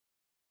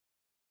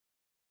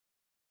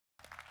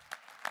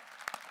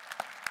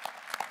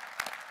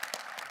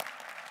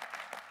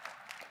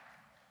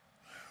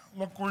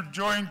Look, we're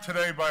joined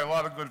today by a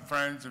lot of good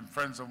friends and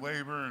friends of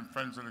labor and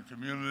friends of the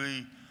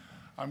community.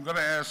 I'm going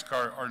to ask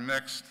our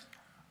next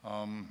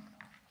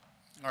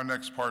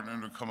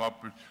partner to come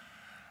up.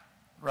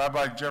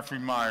 Rabbi Jeffrey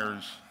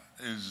Myers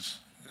is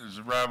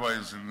a rabbi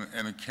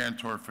and a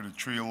cantor for the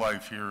Tree of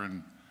Life here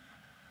in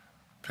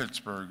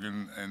Pittsburgh.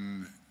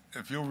 And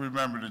if you'll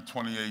remember the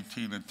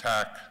 2018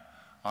 attack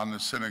on the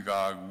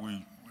synagogue,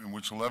 in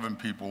which 11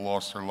 people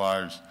lost their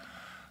lives,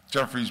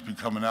 Jeffrey's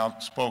become an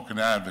outspoken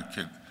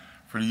advocate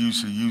for the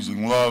use of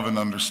using love and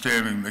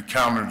understanding to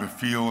counter the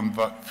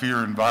fear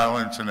and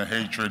violence and the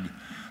hatred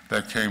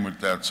that came with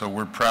that. So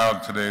we're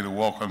proud today to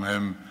welcome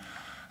him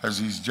as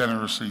he's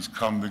generously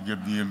come to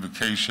give the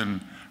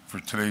invocation for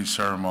today's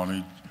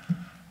ceremony.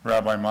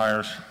 Rabbi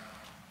Myers.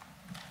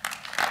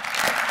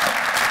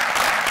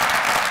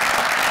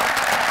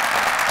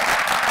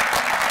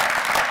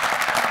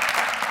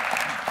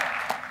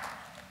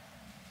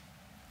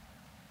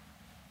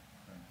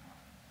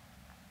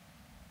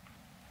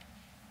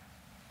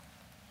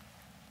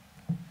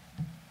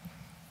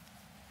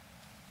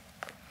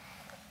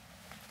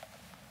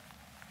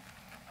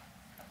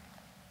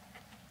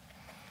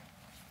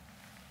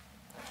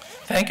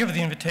 Thank you for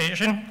the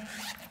invitation.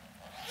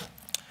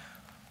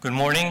 Good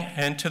morning,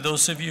 and to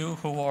those of you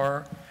who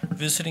are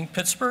visiting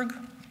Pittsburgh,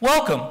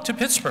 welcome to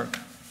Pittsburgh.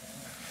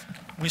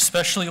 We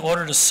specially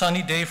ordered a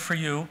sunny day for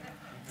you.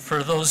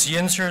 For those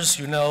Yinzers,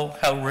 you know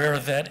how rare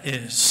that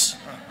is.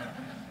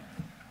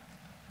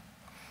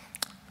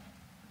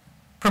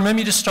 Permit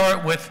me to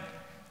start with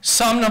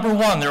Psalm number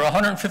 1. There are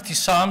 150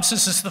 Psalms.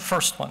 This is the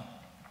first one.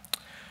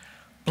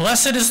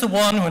 Blessed is the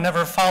one who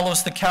never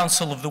follows the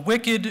counsel of the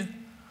wicked,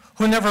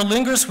 who never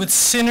lingers with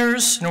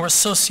sinners nor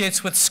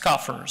associates with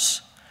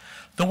scoffers.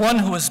 The one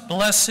who is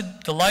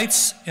blessed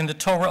delights in the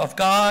Torah of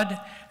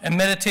God and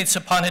meditates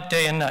upon it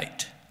day and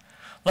night.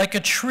 Like a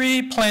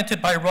tree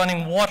planted by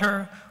running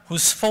water,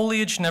 whose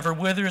foliage never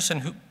withers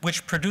and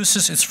which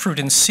produces its fruit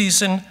in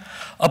season,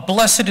 a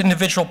blessed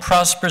individual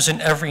prospers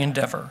in every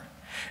endeavor.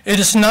 It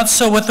is not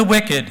so with the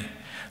wicked.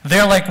 They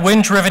are like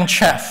wind-driven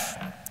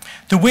chaff.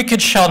 The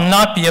wicked shall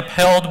not be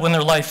upheld when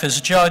their life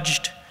is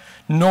judged,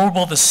 nor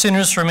will the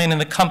sinners remain in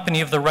the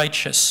company of the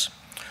righteous.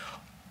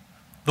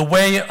 The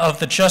way of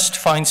the just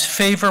finds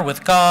favor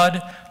with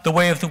God. The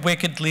way of the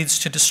wicked leads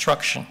to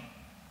destruction.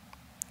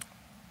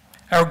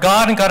 Our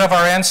God and God of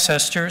our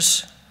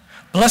ancestors,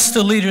 bless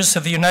the leaders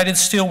of the United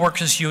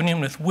Steelworkers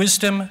Union with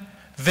wisdom,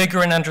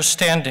 vigor, and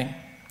understanding.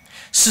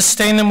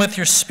 Sustain them with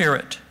your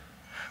spirit.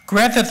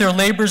 Grant that their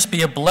labors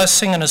be a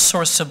blessing and a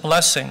source of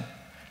blessing.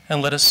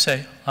 And let us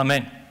say,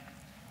 Amen.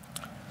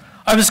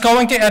 I was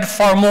going to add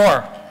far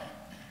more,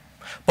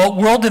 but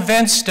world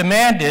events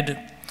demanded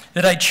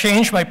that I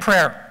change my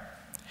prayer,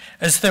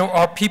 as there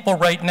are people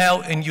right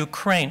now in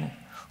Ukraine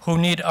who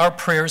need our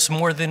prayers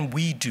more than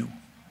we do.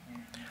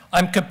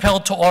 I'm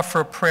compelled to offer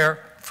a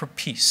prayer for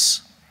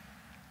peace.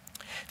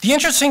 The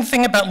interesting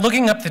thing about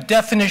looking up the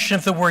definition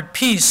of the word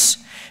peace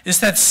is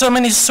that so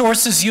many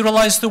sources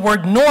utilize the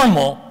word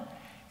normal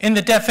in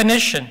the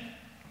definition.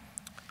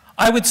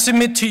 I would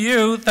submit to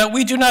you that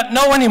we do not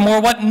know anymore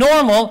what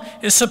normal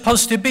is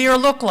supposed to be or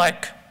look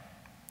like.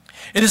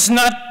 It is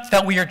not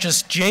that we are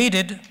just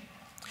jaded,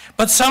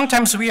 but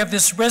sometimes we have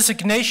this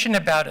resignation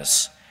about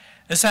us,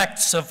 as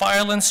acts of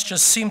violence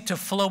just seem to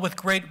flow with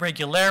great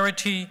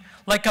regularity,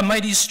 like a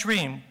mighty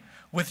stream,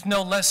 with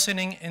no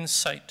lessening in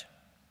sight.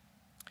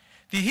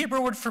 The Hebrew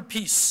word for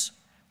peace,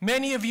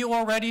 many of you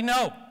already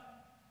know.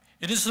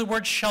 It is the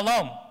word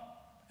shalom,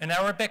 in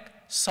Arabic,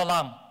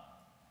 salam.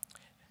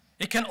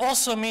 It can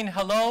also mean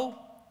hello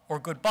or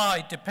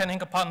goodbye,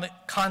 depending upon the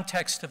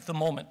context of the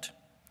moment.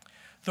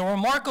 The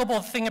remarkable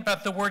thing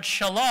about the word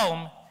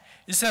shalom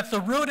is that the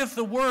root of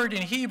the word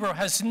in Hebrew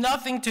has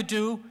nothing to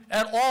do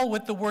at all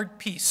with the word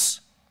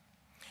peace.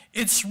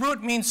 Its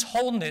root means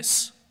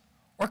wholeness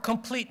or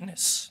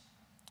completeness.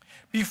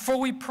 Before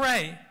we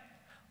pray,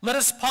 let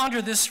us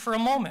ponder this for a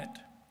moment.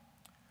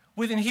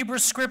 Within Hebrew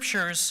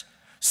scriptures,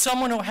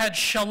 someone who had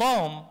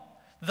shalom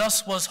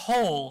thus was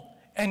whole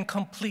and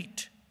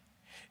complete.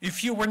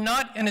 If you were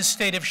not in a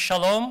state of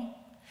shalom,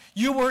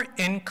 you were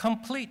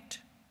incomplete.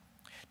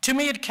 To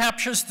me, it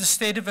captures the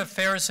state of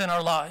affairs in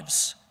our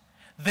lives.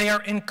 They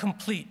are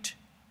incomplete,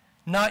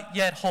 not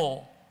yet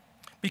whole,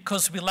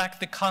 because we lack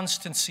the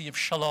constancy of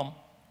shalom.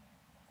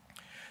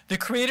 The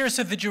creators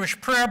of the Jewish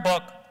prayer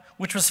book,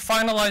 which was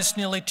finalized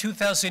nearly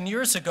 2,000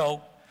 years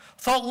ago,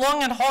 thought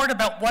long and hard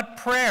about what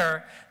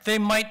prayer they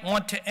might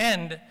want to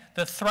end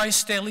the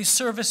thrice daily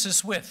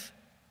services with.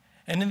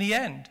 And in the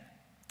end,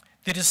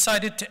 they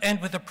decided to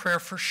end with a prayer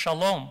for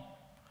shalom.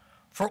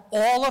 For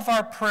all of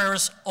our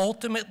prayers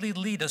ultimately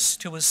lead us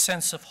to a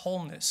sense of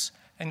wholeness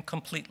and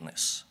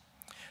completeness.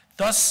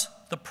 Thus,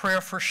 the prayer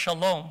for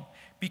shalom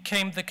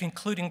became the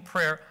concluding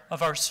prayer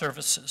of our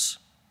services.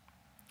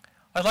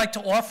 I'd like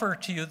to offer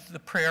to you the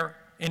prayer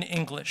in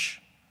English.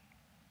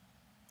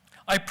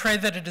 I pray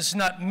that it is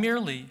not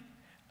merely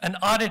an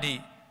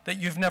oddity that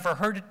you've never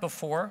heard it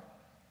before,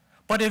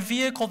 but a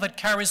vehicle that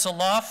carries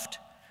aloft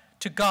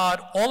to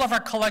God all of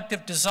our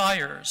collective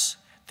desires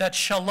that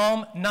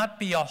shalom not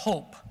be a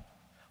hope,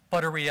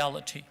 but a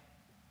reality.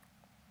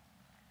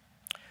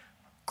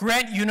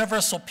 Grant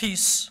universal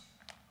peace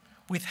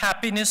with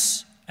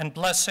happiness and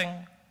blessing,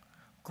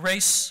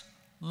 grace,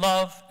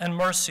 love, and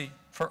mercy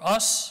for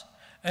us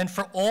and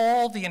for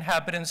all the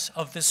inhabitants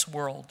of this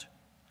world.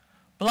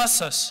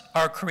 Bless us,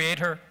 our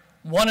Creator,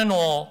 one and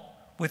all,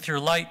 with your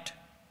light.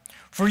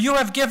 For you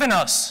have given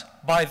us,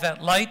 by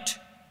that light,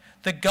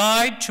 the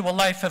guide to a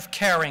life of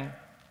caring,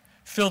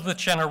 filled with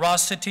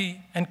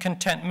generosity and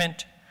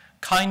contentment,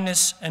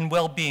 kindness and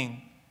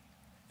well-being,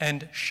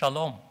 and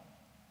shalom.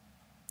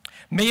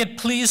 May it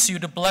please you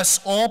to bless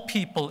all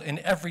people in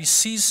every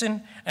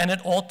season and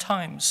at all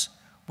times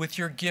with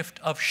your gift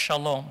of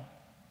shalom.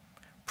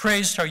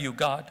 Praised are you,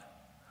 God,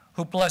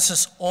 who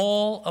blesses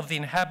all of the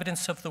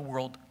inhabitants of the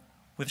world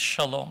with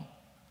shalom.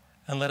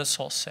 And let us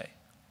all say,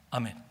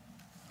 Amen.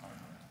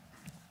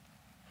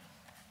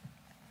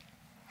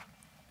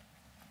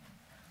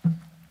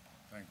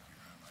 Thank you.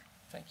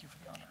 Thank you for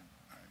the honor.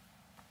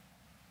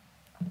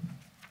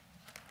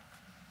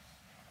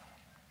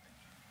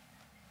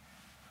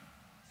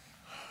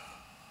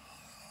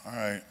 All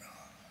right,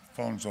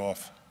 phone's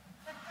off.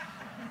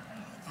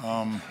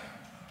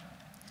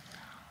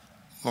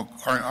 Look,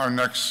 our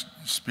next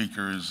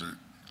speaker is a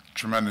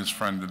tremendous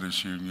friend of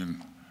this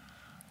union,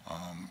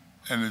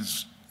 and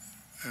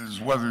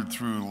has weathered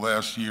through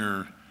last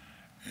year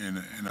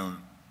in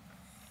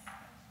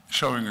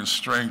showing a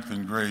strength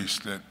and grace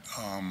that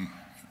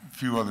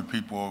few other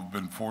people have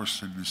been forced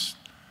to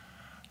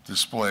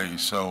display.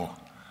 So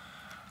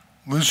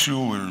Liz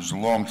Schuler is a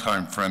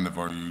longtime friend of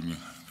our union,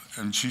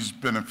 and she's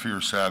been a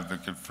fierce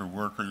advocate for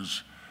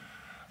workers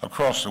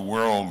across the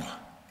world.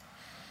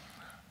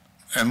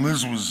 And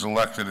Liz was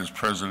elected as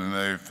president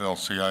of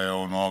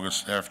AFL-CIO in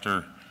August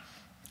after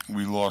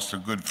we lost a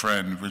good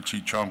friend,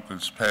 Richie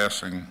Trumpet's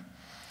passing,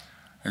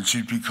 and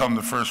she'd become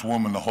the first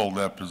woman to hold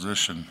that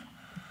position.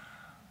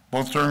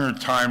 Both during her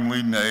time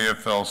leading the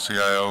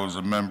AFL-CIO as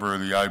a member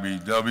of the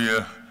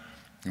IBEW,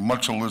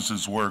 much of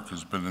Liz's work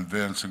has been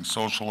advancing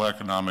social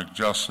economic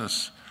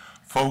justice,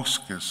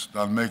 focused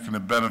on making the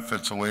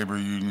benefits of labor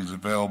unions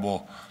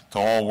available to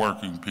all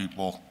working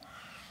people.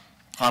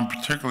 I'm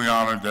particularly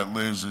honored that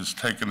Liz has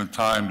taken the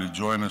time to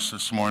join us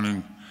this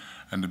morning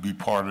and to be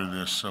part of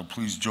this. So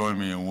please join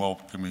me in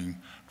welcoming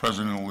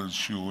President Liz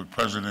Schuler,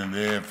 President of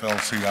the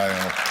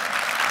AFL-CIO.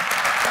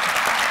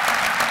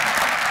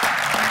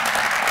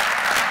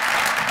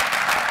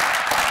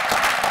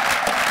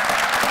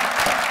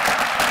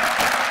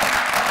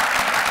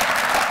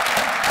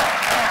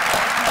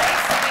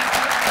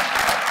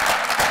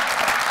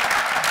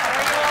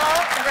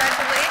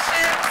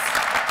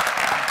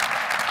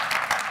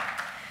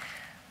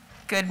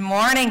 Good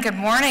morning, good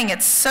morning.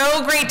 It's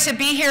so great to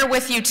be here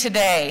with you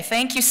today.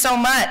 Thank you so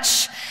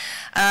much.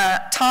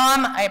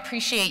 Tom, I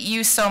appreciate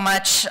you so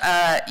much.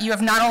 You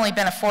have not only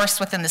been a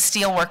force within the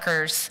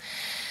Steelworkers,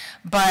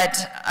 but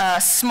a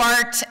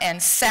smart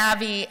and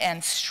savvy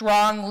and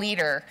strong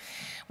leader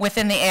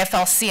within the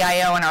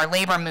AFL-CIO and our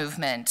labor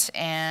movement,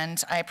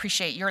 and I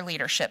appreciate your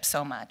leadership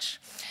so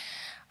much.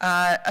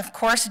 Of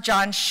course,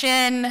 John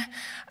Shin,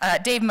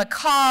 Dave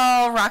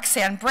McCall,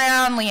 Roxanne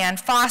Brown, Leanne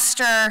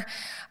Foster,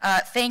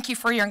 thank you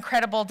for your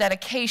incredible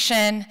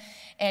dedication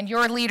and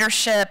your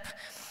leadership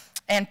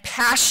and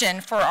passion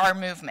for our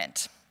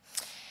movement.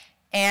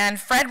 And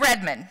Fred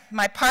Redmond,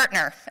 my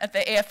partner at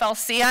the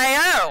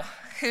AFL-CIO,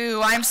 who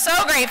I'm so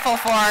grateful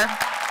for.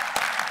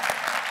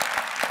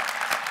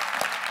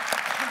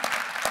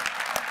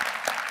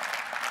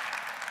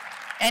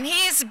 And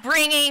he's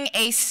bringing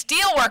a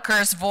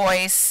Steelworkers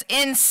voice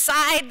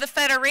inside the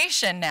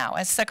Federation now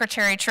as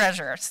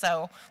Secretary-Treasurer,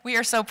 so we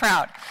are so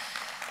proud.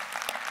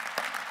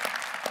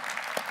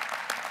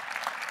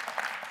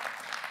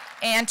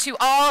 And to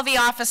all the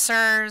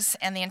officers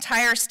and the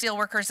entire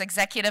Steelworkers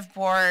Executive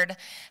Board,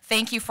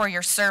 thank you for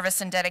your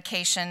service and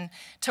dedication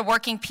to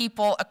working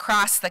people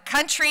across the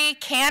country,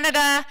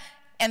 Canada,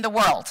 and the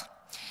world.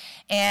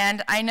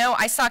 And I know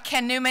I saw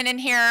Ken Newman in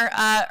here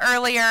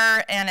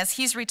earlier, and as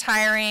he's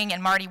retiring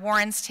and Marty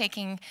Warren's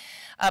taking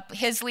up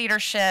his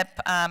leadership,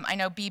 I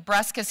know Bea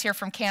Bruska's here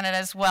from Canada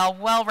as well,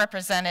 well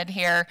represented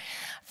here.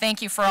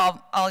 Thank you for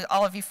all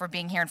of you for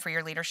being here and for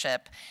your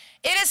leadership.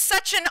 It is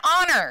such an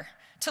honor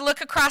to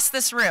look across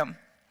this room.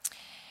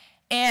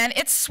 And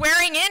it's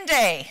swearing in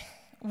day,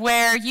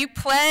 where you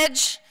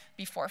pledge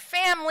before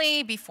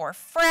family, before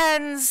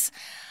friends,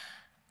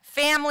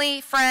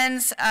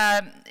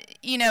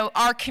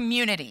 our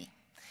community,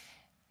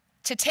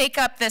 to take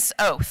up this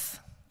oath,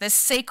 this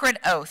sacred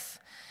oath,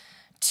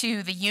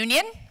 to the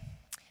union,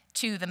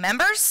 to the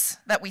members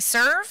that we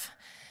serve,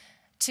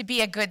 to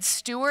be a good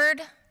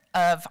steward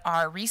of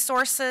our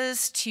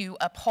resources, to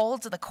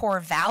uphold the core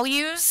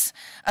values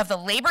of the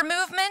labor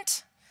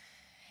movement,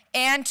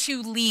 and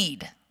to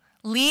lead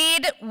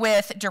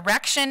with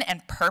direction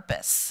and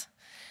purpose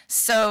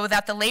so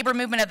that the labor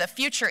movement of the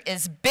future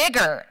is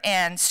bigger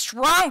and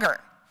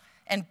stronger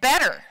and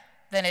better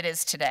than it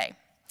is today.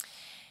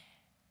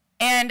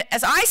 And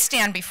as I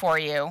stand before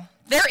you,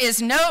 there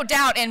is no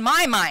doubt in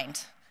my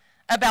mind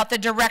about the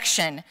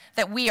direction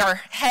that we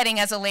are heading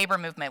as a labor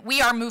movement. We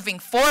are moving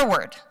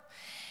forward,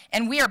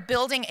 and we are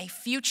building a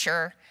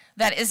future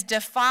that is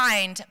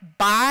defined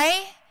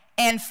by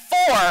and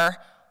for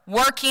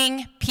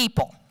working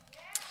people.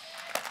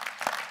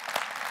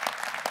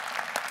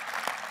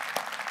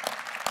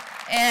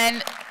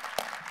 And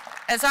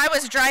as I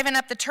was driving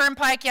up the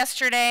turnpike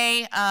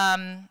yesterday,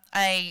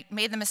 I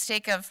made the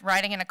mistake of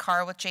riding in a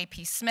car with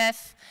J.P.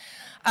 Smith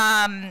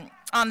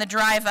on the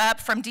drive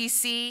up from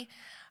D.C.,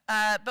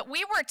 but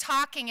we were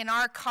talking in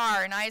our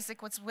car, and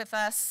Isaac was with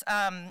us,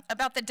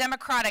 about the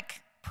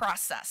democratic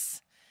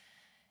process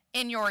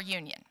in your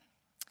union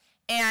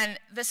and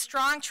the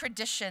strong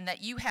tradition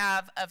that you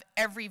have of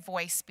every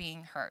voice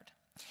being heard.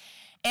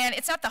 And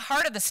it's at the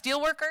heart of the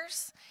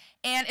Steelworkers,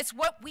 and it's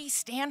what we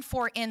stand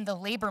for in the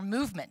labor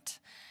movement.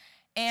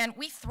 And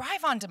we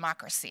thrive on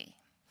democracy.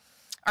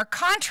 Our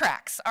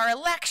contracts, our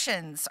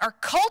elections, our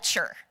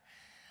culture,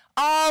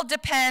 all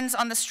depends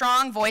on the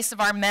strong voice of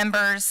our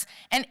members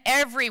and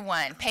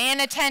everyone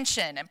paying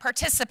attention and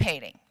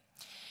participating.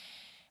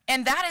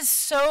 And that is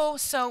so,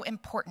 so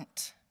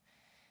important.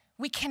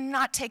 We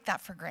cannot take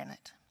that for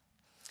granted.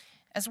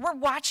 As we're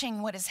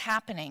watching what is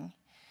happening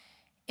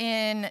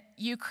in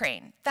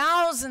Ukraine,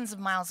 thousands of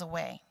miles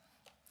away,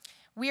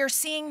 we are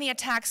seeing the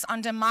attacks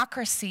on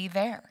democracy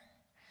there.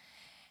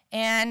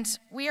 And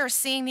we are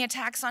seeing the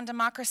attacks on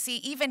democracy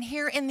even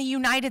here in the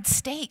United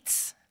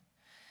States.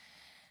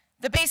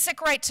 The basic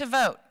right to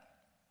vote,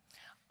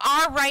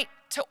 our right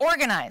to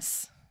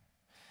organize,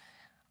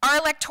 our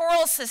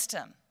electoral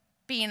system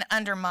being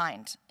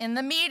undermined in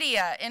the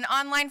media, in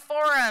online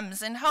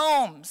forums, in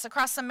homes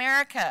across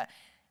America,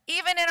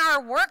 even in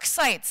our work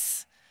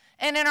sites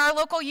and in our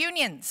local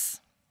unions.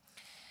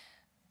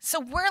 So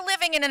we're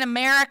living in an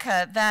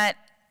America that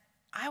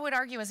I would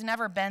argue has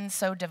never been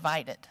so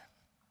divided.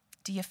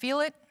 Do you feel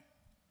it?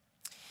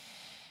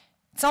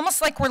 It's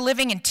almost like we're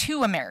living in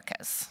two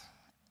Americas.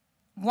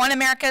 One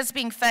America is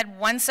being fed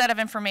one set of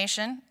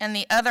information, and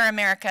the other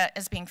America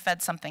is being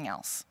fed something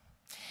else.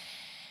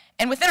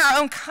 And within our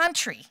own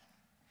country,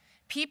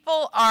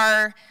 people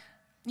are,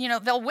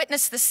 they'll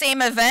witness the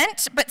same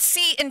event, but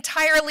see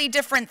entirely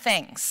different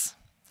things.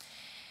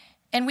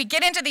 And we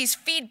get into these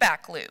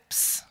feedback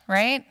loops,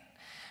 right?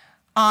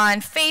 On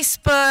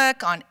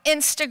Facebook, on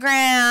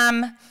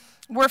Instagram,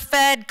 we're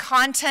fed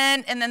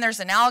content, and then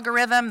there's an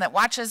algorithm that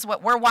watches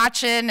what we're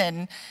watching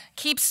and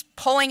keeps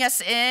pulling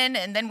us in,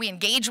 and then we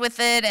engage with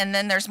it, and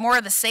then there's more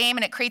of the same,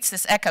 and it creates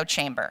this echo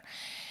chamber.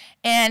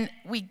 And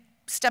we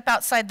step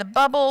outside the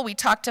bubble, we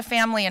talk to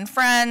family and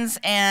friends,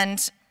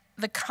 and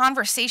the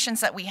conversations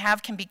that we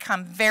have can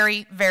become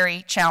very,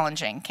 very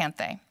challenging, can't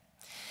they?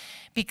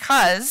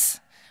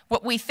 Because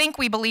what we think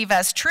we believe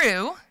as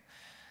true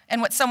and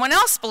what someone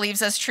else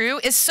believes as true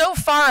is so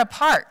far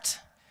apart.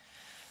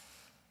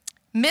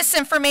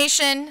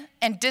 Misinformation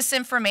and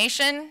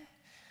disinformation,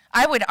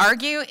 I would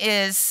argue,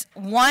 is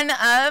one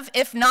of,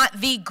 if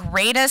not the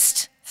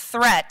greatest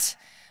threat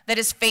that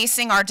is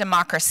facing our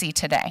democracy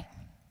today.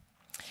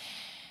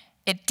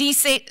 It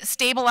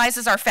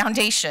destabilizes our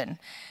foundation,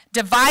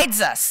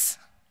 divides us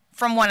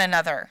from one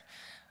another.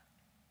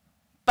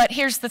 But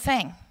here's the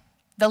thing.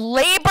 The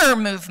labor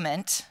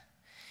movement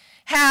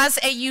has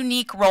a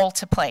unique role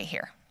to play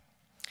here.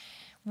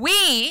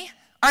 We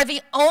are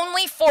the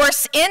only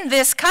force in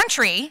this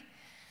country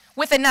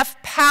with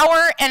enough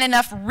power and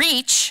enough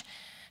reach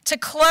to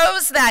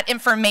close that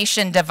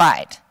information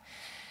divide,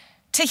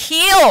 to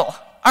heal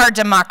our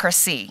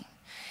democracy.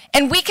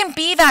 And we can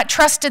be that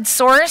trusted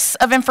source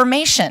of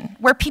information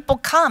where people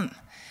come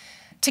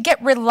to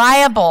get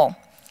reliable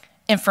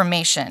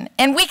information.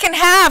 And we can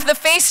have the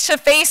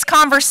face-to-face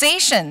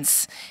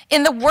conversations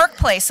in the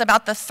workplace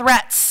about the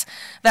threats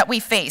that we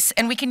face.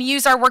 And we can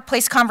use our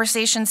workplace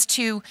conversations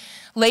to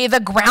lay the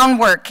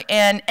groundwork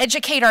and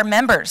educate our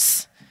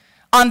members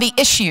on the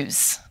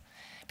issues,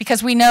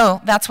 because we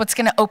know that's what's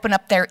going to open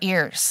up their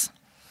ears.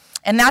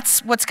 And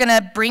that's what's going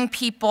to bring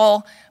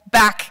people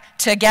back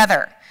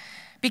together.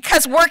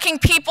 Because working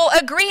people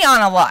agree on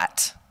a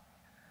lot.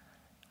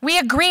 We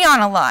agree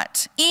on a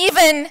lot,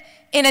 even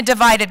in a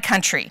divided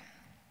country.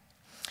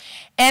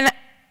 And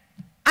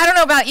I don't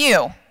know about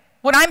you,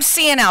 what I'm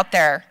seeing out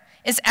there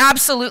is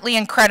absolutely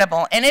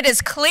incredible. And it is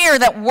clear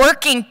that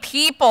working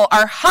people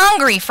are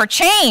hungry for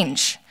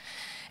change,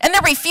 and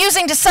they're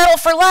refusing to settle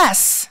for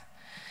less.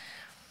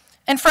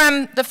 And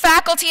from the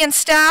faculty and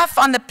staff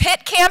on the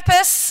Pitt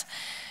campus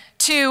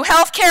to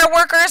healthcare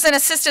workers and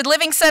assisted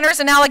living centers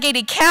in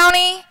Allegheny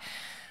County,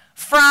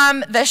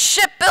 from the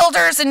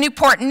shipbuilders in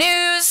Newport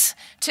News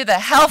to the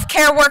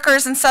healthcare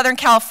workers in Southern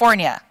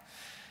California,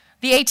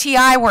 the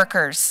ATI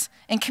workers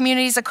in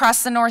communities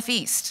across the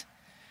Northeast,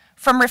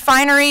 from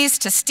refineries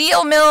to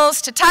steel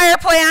mills to tire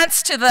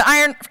plants to the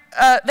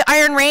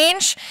Iron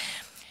Range,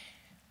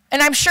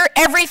 and I'm sure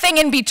everything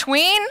in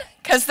between,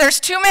 because there's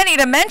too many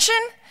to mention.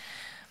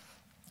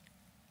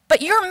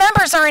 But your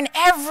members are in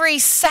every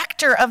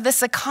sector of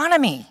this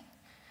economy.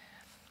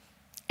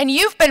 And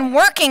you've been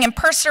working and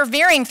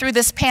persevering through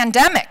this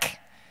pandemic.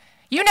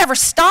 You never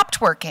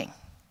stopped working.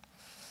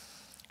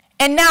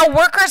 And now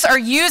workers are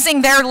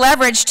using their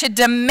leverage to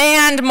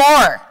demand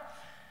more,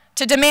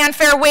 to demand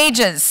fair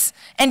wages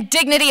and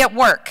dignity at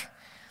work.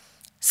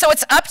 So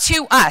it's up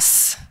to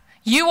us,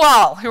 you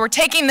all who are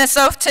taking this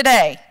oath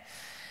today,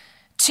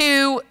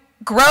 to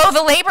grow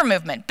the labor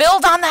movement,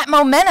 build on that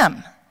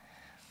momentum.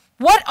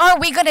 What are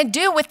we going to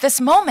do with this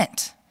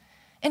moment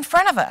in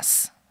front of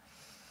us?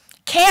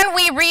 Can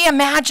we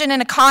reimagine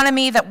an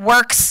economy that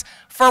works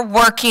for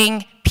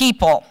working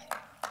people?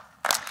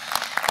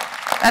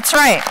 That's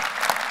right.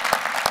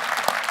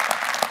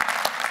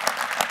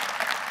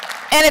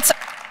 And it's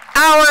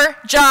our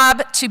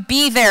job to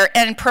be there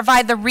and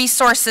provide the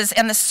resources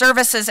and the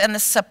services and the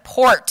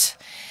support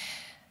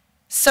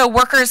so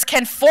workers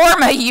can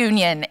form a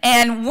union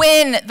and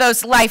win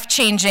those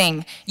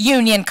life-changing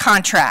union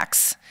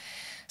contracts.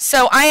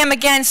 So I am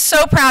again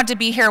so proud to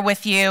be here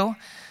with you.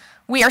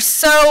 We are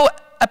so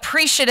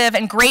appreciative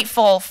and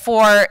grateful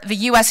for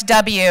the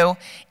USW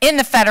in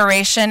the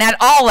Federation at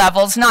all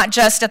levels, not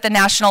just at the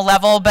national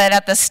level, but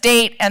at the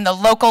state and the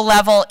local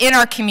level in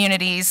our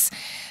communities.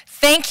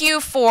 Thank you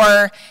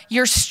for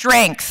your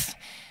strength,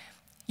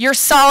 your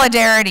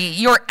solidarity,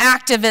 your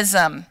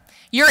activism,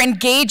 your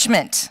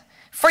engagement,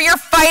 for your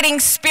fighting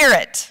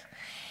spirit.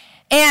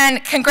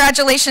 And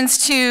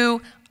congratulations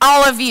to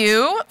all of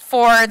you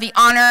for the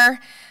honor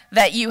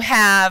that you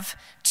have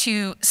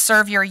to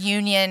serve your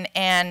union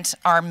and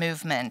our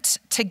movement.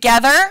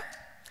 Together,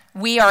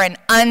 we are an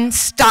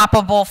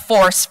unstoppable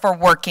force for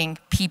working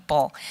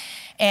people.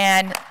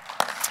 And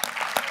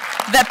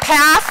the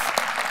path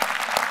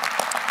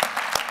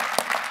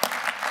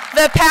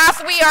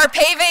we are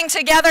paving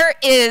together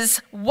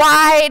is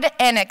wide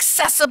and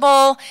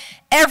accessible,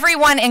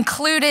 everyone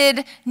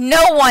included,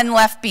 no one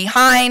left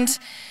behind.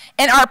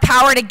 And our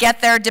power to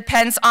get there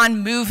depends on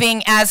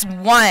moving as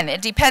one.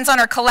 It depends on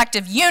our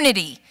collective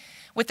unity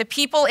with the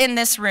people in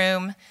this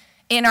room,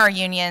 in our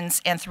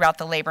unions, and throughout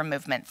the labor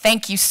movement.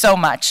 Thank you so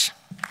much.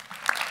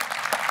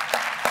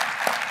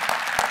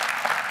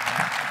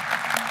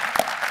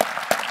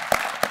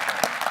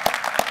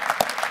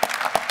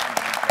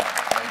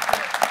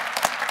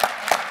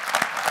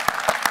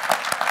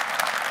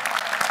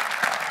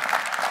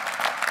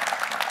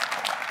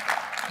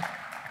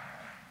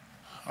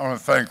 I want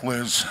to thank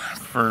Liz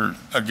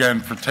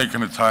again for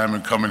taking the time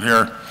and coming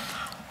here.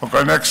 Look,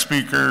 our next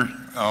speaker,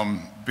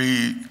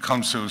 B,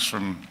 comes to us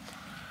from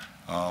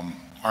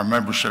our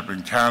membership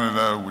in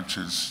Canada, which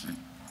is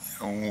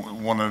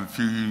one of the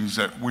few unions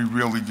that we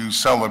really do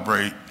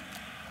celebrate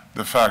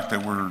the fact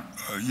that we're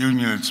a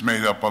union that's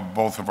made up of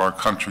both of our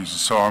countries.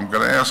 So I'm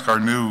going to ask our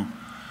new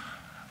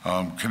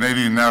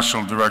Canadian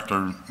National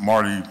Director,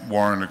 Marty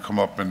Warren, to come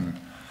up and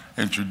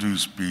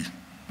introduce B.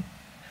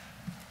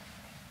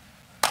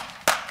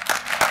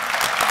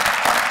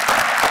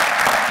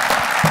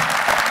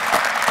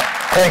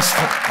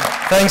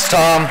 Thanks,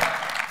 Tom.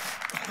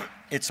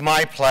 It's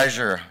my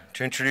pleasure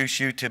to introduce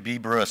you to B.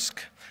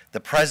 Brusque, the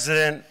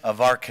president of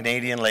our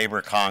Canadian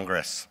Labour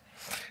Congress.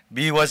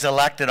 B was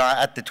elected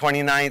at the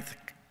 29th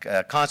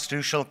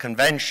Constitutional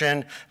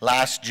Convention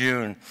last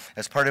June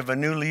as part of a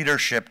new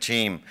leadership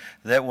team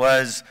that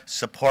was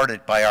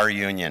supported by our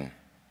union.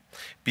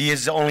 B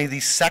is only the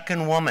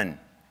second woman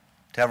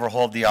to ever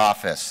hold the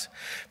office.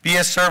 B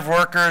has served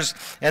workers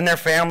and their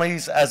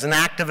families as an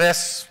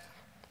activist,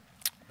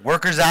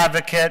 workers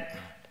advocate,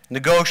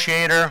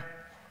 negotiator,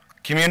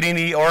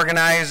 community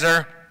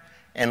organizer,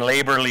 and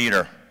labor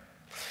leader.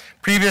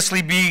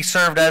 Previously, B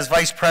served as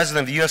Vice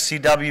President of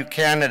USW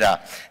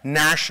Canada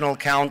National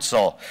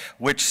Council,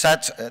 which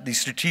sets the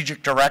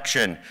strategic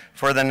direction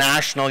for the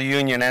national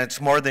union and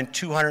its more than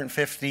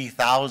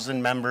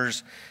 250,000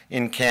 members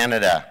in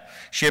Canada.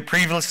 She had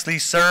previously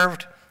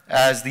served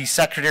as the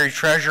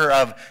Secretary-Treasurer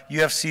of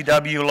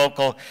UFCW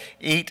Local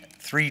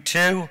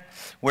 832,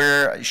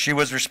 where she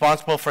was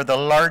responsible for the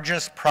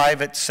largest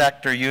private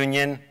sector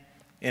union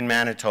in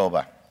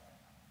Manitoba.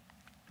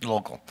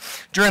 Local.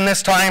 During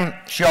this time,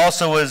 she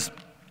also was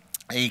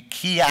a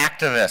key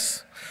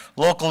activist,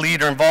 local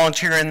leader, and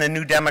volunteer in the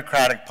New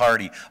Democratic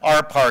Party,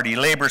 our party,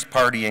 Labour's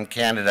party in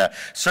Canada,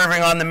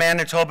 serving on the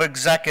Manitoba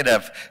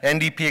Executive,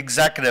 NDP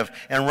Executive,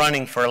 and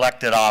running for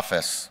elected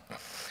office.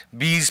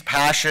 B's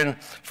passion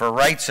for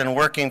rights and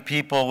working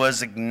people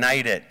was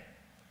ignited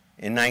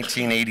in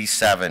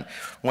 1987,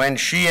 when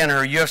she and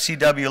her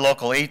UFCW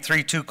Local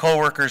 832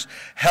 co-workers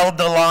held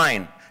the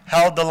line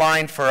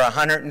for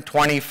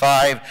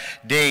 125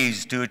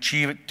 days to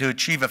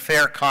achieve a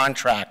fair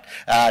contract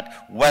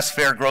at West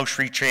Fair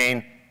grocery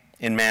chain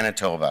in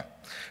Manitoba.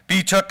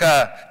 B took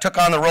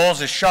on the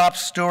roles as shop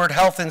steward,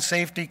 health and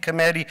safety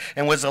committee,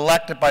 and was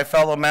elected by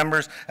fellow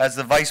members as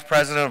the vice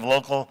president of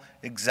local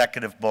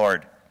executive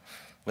board.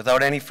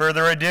 Without any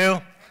further ado,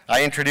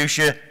 I introduce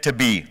you to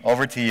B.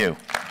 Over to you.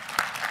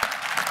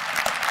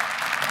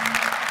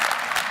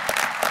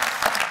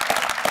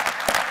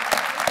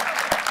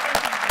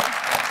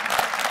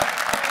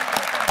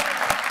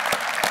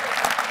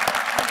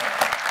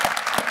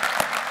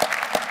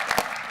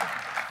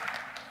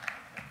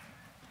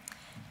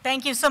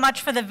 Thank you so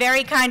much for the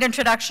very kind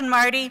introduction,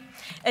 Marty.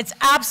 It's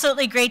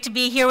absolutely great to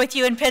be here with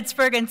you in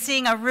Pittsburgh and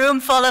seeing a room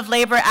full of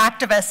labor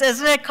activists,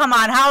 isn't it? Come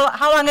on,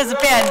 how long has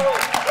it been?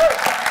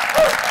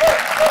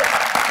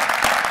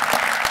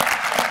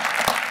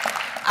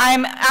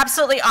 I'm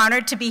absolutely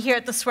honored to be here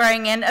at the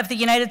swearing in of the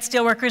United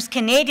Steelworkers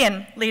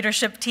Canadian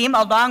leadership team,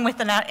 along with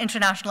the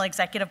International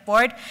Executive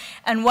Board,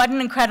 and what an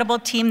incredible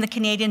team the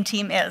Canadian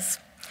team is.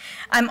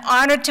 I'm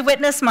honored to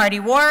witness Marty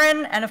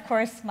Warren and, of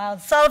course,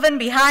 Miles Sullivan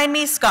behind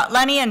me, Scott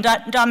Lunny and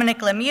Dominic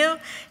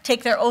Lemieux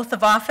take their oath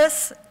of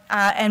office,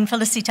 and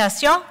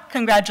félicitations,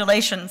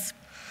 congratulations.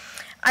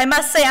 I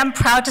must say I'm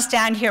proud to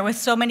stand here with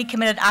so many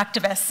committed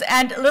activists,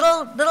 and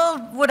little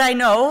did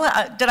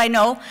I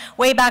know,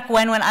 way back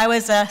when I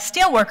was a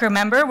steelworker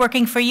member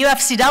working for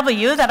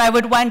UFCW, that I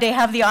would one day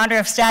have the honor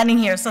of standing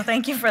here, so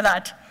thank you for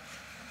that.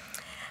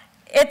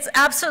 It's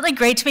absolutely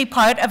great to be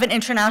part of an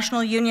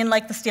international union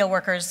like the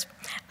Steelworkers.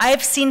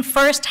 I've seen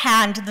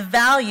firsthand the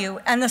value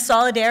and the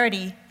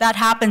solidarity that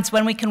happens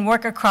when we can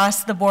work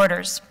across the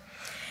borders.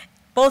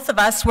 Both of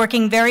us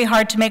working very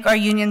hard to make our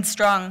union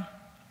strong.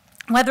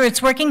 Whether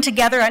it's working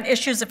together on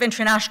issues of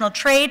international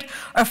trade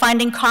or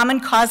finding common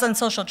cause on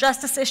social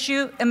justice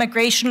issue,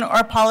 immigration,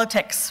 or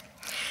politics.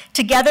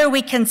 Together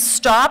we can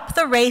stop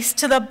the race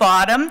to the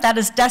bottom that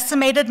has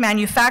decimated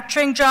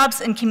manufacturing jobs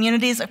in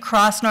communities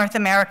across North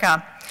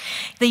America.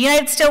 The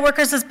United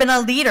Steelworkers has been a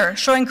leader,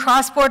 showing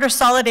cross-border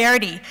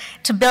solidarity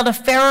to build a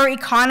fairer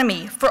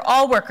economy for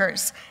all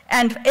workers,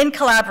 and in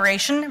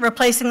collaboration,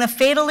 replacing the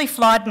fatally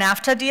flawed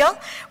NAFTA deal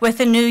with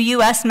the new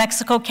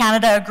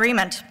US-Mexico-Canada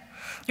agreement.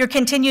 Your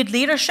continued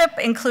leadership,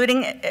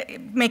 including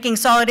working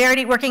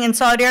in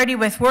solidarity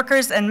with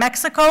workers in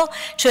Mexico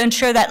to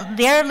ensure that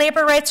their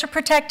labor rights are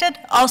protected,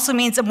 also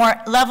means a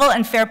more level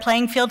and fair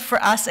playing field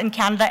for us in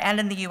Canada and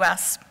in the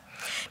US.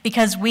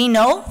 Because we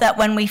know that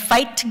when we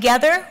fight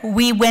together,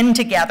 we win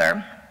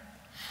together.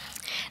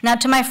 Now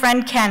to my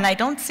friend Ken, I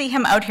don't see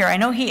him out here, I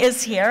know he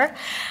is here.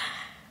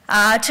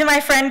 To my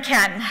friend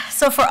Ken,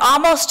 so for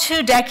almost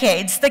 2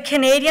 decades, the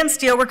Canadian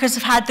Steelworkers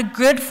have had the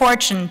good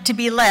fortune to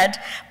be led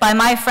by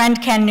my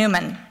friend Ken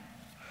Newman.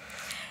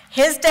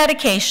 His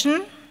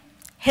dedication,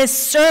 his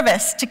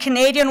service to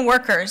Canadian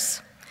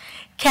workers,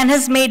 Ken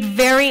has made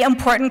very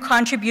important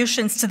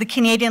contributions to the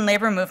Canadian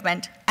labor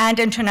movement and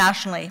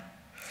internationally.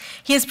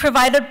 He has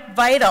provided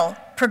vital,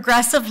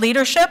 progressive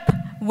leadership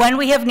when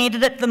we have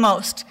needed it the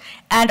most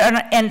and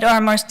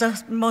our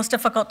most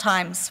difficult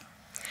times.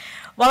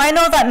 While I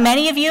know that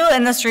many of you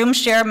in this room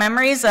share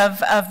memories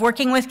of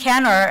working with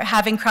Ken or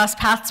having crossed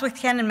paths with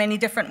Ken in many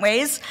different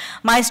ways,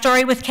 my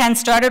story with Ken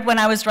started when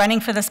I was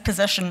running for this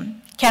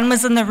position. Ken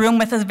was in the room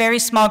with a very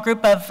small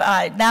group of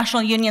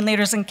national union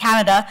leaders in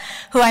Canada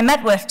who I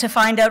met with to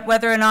find out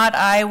whether or not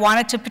I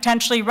wanted to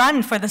potentially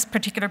run for this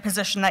particular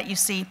position that you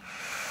see.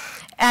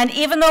 And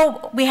even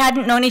though we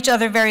hadn't known each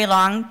other very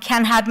long,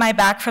 Ken had my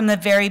back from the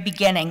very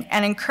beginning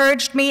and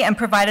encouraged me and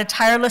provided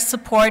tireless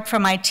support for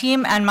my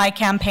team and my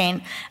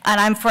campaign, and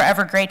I'm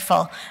forever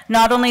grateful.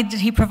 Not only did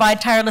he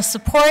provide tireless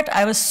support,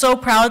 I was so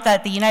proud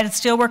that the United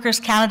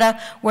Steelworkers Canada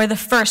were the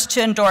first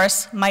to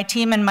endorse my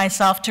team and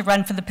myself to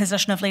run for the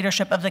position of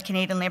leadership of the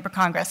Canadian Labour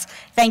Congress.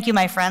 Thank you,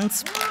 my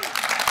friends.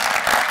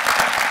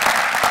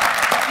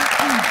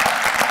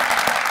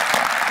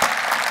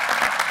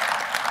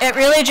 It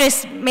really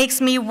just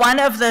makes me one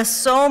of the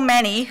so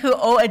many who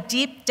owe a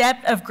deep debt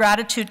of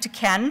gratitude to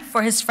Ken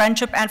for his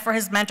friendship and for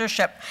his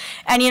mentorship.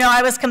 And you know,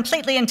 I was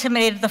completely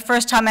intimidated the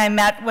first time I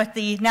met with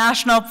the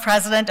national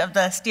president of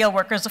the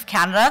Steelworkers of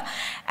Canada,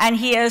 and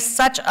he is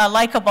such a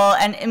likable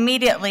and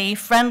immediately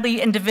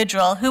friendly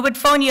individual who would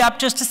phone you up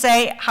just to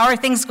say, how are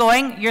things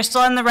going? You're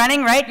still in the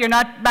running, right? You're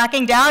not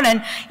backing down,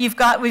 and we've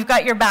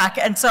got your back.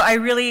 And so I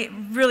really,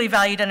 really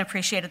valued and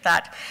appreciated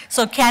that.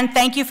 So Ken,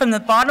 thank you from the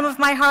bottom of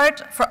my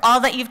heart for all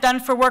that you've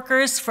done for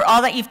workers, for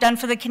all that you've done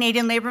for the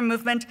Canadian labor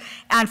movement,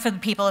 and for the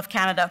people of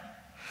Canada.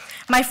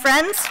 My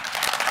friends,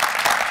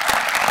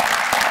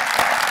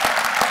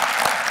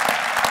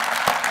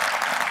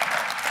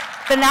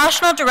 the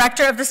National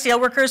Director of the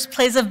Steelworkers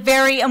plays a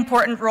very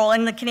important role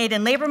in the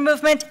Canadian labor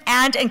movement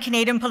and in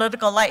Canadian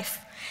political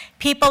life.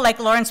 People like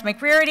Lawrence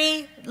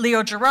McRearty,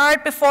 Leo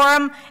Gerard before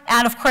him,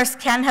 and of course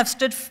Ken have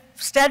stood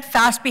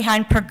steadfast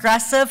behind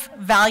progressive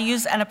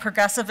values and a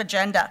progressive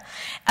agenda.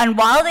 And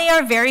while they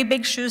are very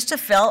big shoes to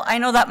fill, I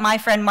know that my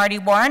friend Marty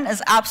Warren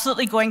is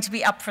absolutely going to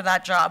be up for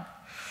that job.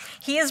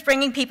 He is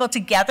bringing people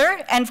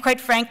together, and quite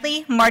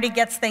frankly, Marty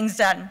gets things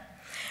done.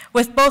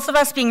 With both of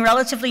us being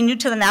relatively new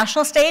to the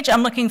national stage,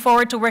 I'm looking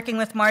forward to working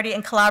with Marty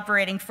and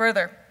collaborating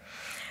further.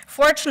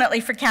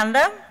 Fortunately for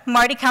Canada,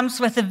 Marty comes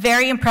with a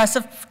very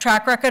impressive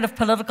track record of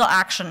political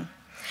action.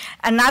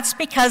 And that's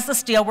because the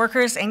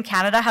steelworkers in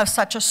Canada have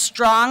such a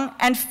strong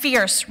and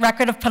fierce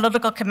record of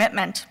political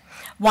commitment,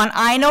 one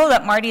I know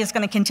that Marty is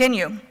going to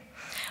continue.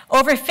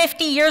 Over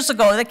 50 years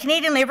ago, the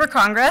Canadian Labour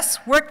Congress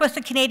worked with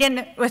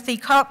the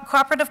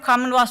Cooperative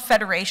Commonwealth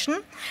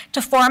Federation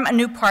to form a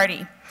new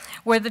party,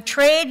 where the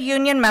trade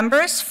union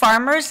members,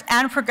 farmers,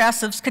 and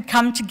progressives could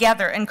come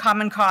together in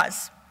common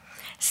cause.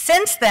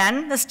 Since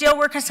then, the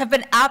Steelworkers have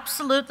been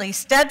absolutely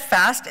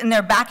steadfast in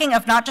their backing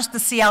of not just the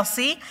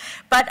CLC,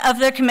 but of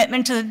their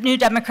commitment to the New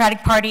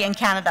Democratic Party in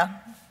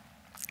Canada.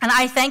 And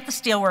I thank the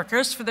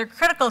Steelworkers for their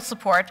critical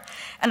support,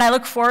 and I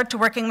look forward to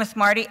working with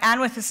Marty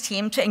and with his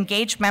team to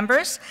engage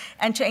members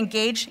and to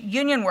engage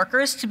union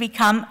workers to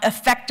become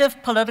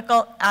effective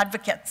political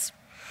advocates.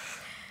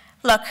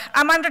 Look,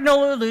 I'm under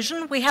no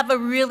illusion. We have a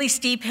really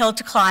steep hill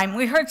to climb.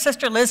 We heard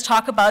Sister Liz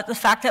talk about the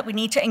fact that we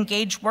need to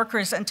engage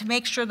workers and to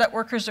make sure that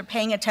workers are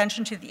paying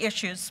attention to the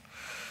issues.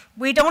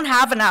 We don't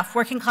have enough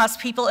working class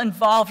people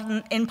involved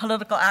in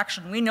political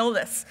action. We know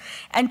this.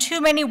 And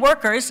too many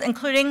workers,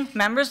 including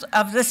members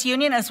of this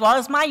union as well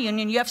as my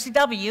union,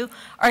 UFCW,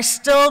 are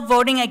still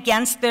voting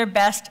against their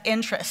best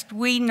interest.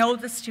 We know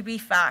this to be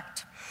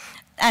fact.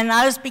 And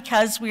that is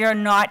because we are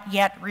not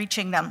yet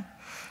reaching them.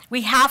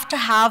 We have to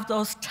have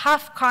those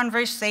tough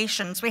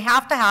conversations. We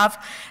have to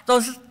have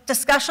those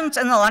discussions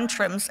in the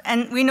lunchrooms,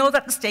 and we know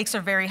that the stakes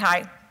are very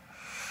high.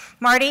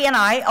 Marty and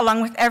I,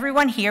 along with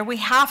everyone here, we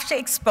have to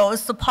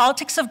expose the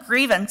politics of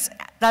grievance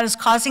that is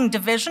causing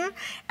division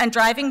and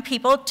driving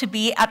people to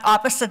be at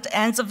opposite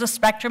ends of the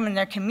spectrum in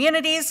their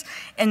communities,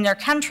 in their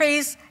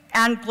countries,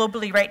 and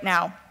globally right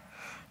now.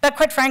 But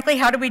quite frankly,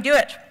 how do we do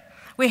it?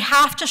 We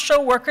have to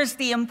show workers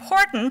the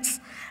importance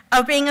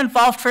of being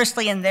involved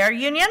firstly in their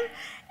union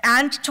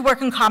and to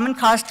work in common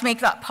cause to make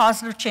that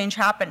positive change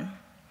happen.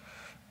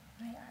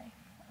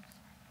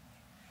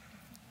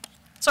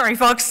 Sorry,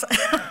 folks.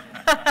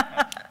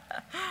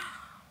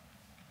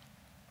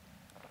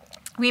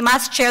 We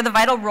must share the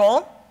vital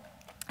role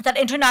that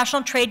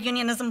international trade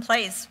unionism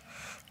plays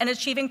in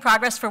achieving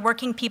progress for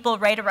working people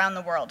right around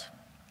the world.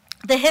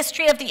 The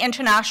history of the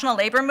international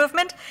labor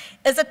movement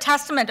is a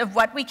testament of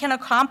what we can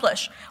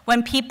accomplish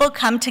when people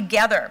come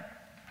together,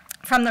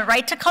 from the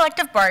right to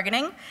collective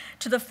bargaining,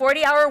 to the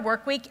 40-hour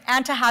work week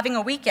and to having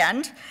a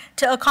weekend,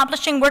 to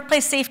accomplishing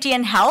workplace safety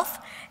and health,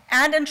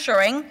 and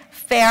ensuring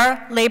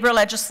fair labor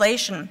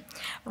legislation.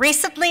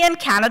 Recently in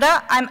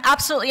Canada, I'm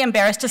absolutely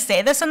embarrassed to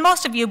say this, and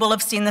most of you will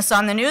have seen this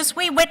on the news,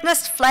 we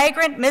witnessed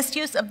flagrant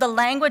misuse of the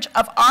language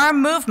of our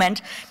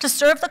movement to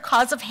serve the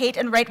cause of hate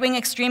and right-wing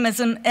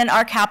extremism in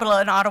our capital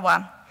in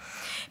Ottawa.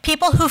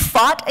 People who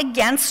fought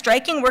against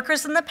striking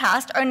workers in the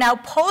past are now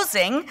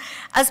posing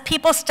as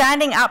people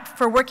standing up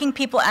for working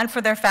people and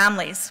for their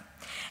families.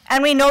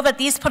 And we know that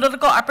these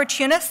political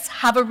opportunists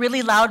have a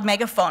really loud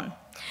megaphone.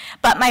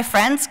 But my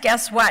friends,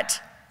 guess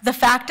what? The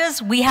fact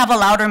is, we have a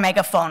louder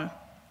megaphone.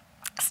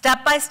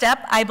 Step by step,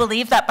 I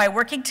believe that by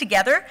working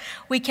together,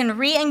 we can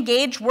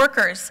re-engage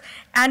workers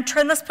and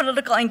turn this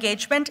political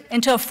engagement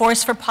into a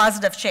force for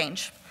positive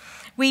change.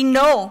 We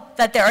know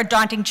that there are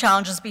daunting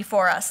challenges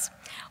before us.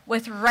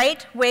 With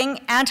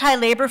right-wing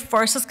anti-labor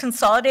forces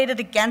consolidated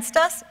against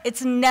us,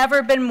 it's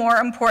never been more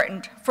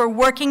important for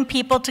working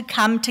people to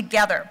come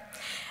together.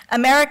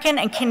 American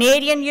and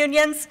Canadian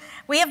unions,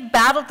 we have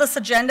battled this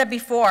agenda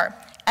before,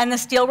 and the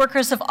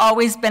Steelworkers have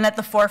always been at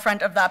the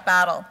forefront of that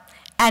battle.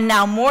 And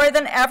now more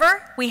than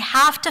ever, we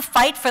have to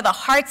fight for the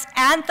hearts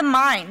and the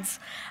minds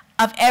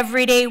of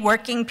everyday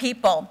working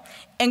people,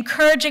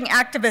 encouraging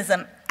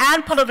activism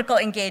and political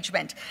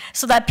engagement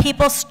so that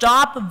people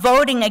stop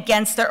voting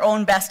against their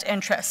own best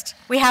interest.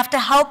 We have to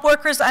help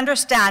workers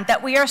understand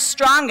that we are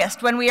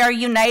strongest when we are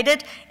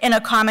united in a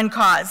common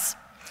cause.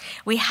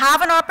 We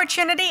have an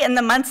opportunity in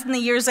the months and the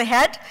years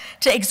ahead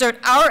to exert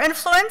our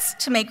influence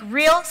to make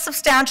real,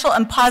 substantial,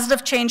 and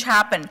positive change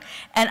happen.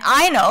 And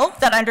I know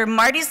that under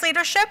Marty's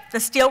leadership, the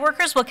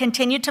Steelworkers will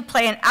continue to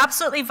play an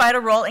absolutely vital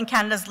role in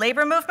Canada's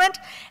labor movement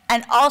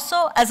and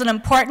also as an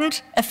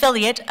important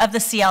affiliate of the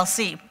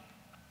CLC.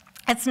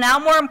 It's now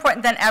more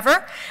important than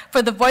ever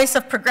for the voice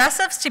of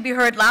progressives to be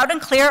heard loud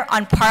and clear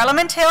on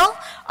Parliament Hill,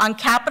 on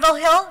Capitol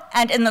Hill,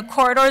 and in the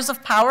corridors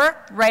of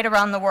power right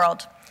around the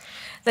world.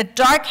 The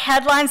dark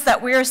headlines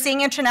that we are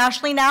seeing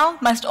internationally now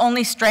must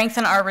only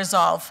strengthen our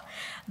resolve.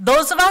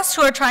 Those of us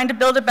who are trying to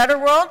build a better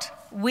world,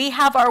 we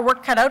have our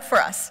work cut out for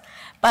us.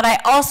 But I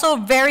also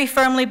very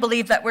firmly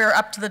believe that we're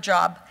up to the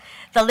job.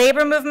 The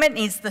labor movement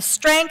needs the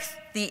strength,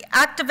 the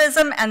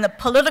activism, and the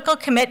political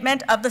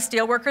commitment of the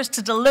Steelworkers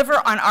to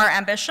deliver on our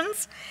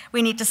ambitions.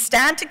 We need to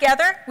stand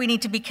together. We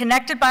need to be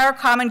connected by our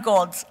common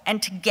goals.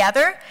 And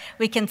together,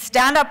 we can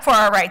stand up for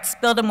our rights,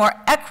 build a more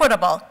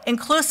equitable,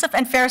 inclusive,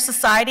 and fair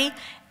society,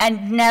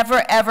 and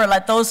never, ever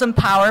let those in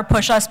power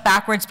push us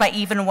backwards by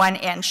even 1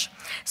 inch.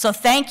 So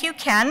thank you,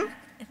 Ken.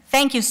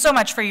 Thank you so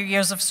much for your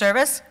years of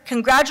service.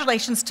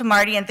 Congratulations to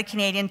Marty and the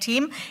Canadian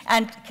team,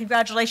 and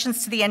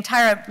congratulations to the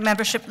entire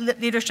membership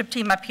leadership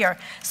team up here.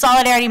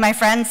 Solidarity, my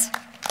friends.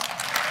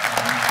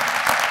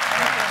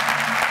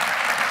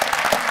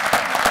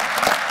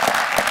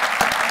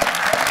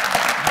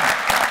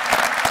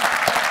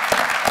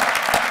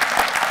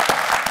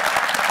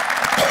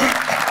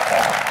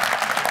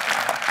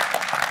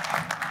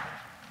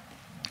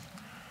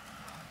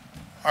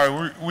 All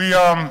right,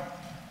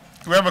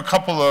 we have a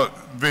couple of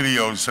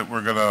videos that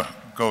we're gonna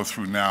go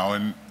through now,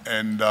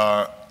 and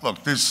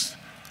look, this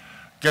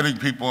getting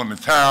people into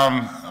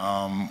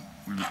town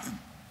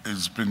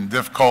has been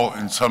difficult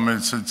in some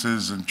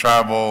instances, and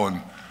travel,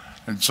 and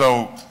And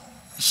so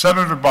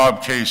Senator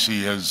Bob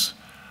Casey was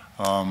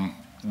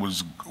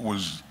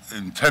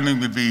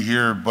intending to be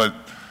here, but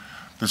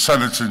the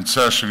Senate's in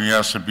session, he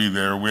has to be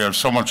there. We have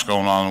so much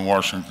going on in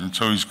Washington,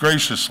 so he's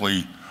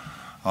graciously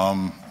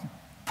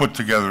put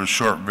together a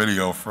short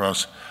video for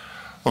us.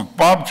 Look,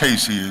 Bob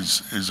Casey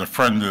is a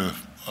friend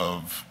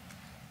of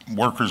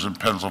workers in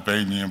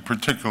Pennsylvania, and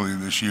particularly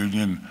this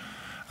union,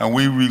 and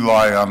we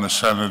rely on the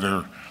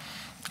Senator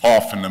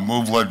often to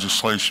move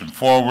legislation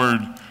forward,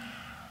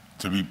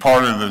 to be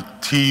part of the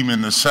team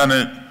in the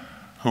Senate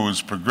who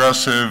is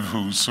progressive,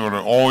 who's sort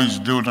of always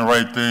doing the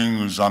right thing,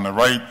 who's on the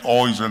right,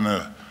 always in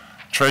the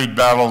trade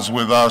battles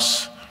with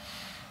us,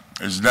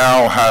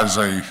 has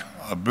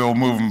a bill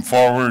moving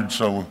forward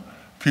so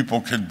people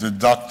can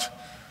deduct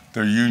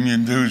their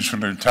union dues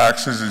from their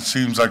taxes. It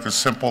seems like a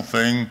simple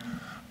thing,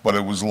 but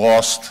it was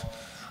lost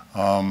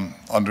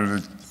under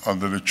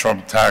the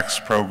Trump tax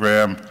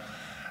program.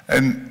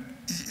 And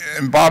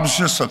Bob's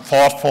just a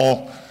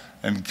thoughtful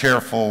and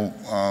careful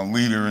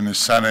leader in the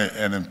Senate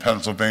and in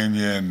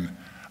Pennsylvania, and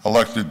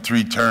elected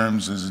 3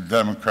 terms as a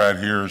Democrat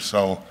here.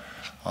 So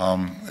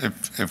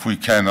if we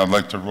can, I'd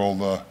like to roll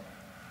the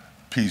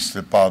piece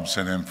that Bob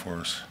sent in for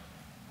us.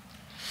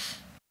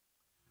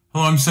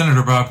 Hello, I'm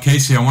Senator Bob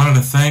Casey. I wanted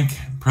to thank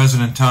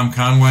President Tom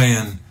Conway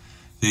and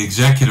the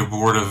Executive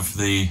Board of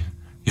the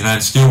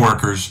United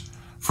Steelworkers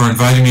for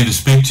inviting me to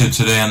speak to you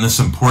today on this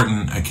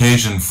important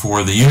occasion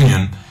for the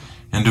union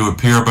and to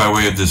appear by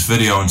way of this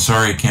video, and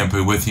sorry I can't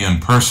be with you in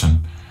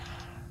person.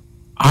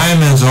 I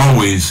am, as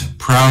always,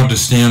 proud to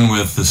stand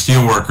with the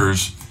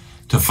Steelworkers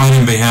to fight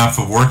in behalf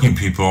of working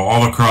people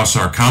all across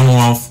our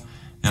Commonwealth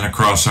and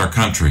across our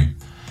country.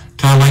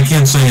 Tom, I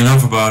can't say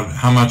enough about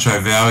how much I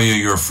value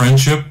your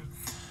friendship,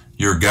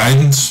 your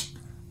guidance,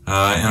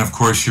 and of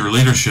course your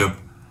leadership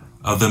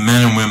of the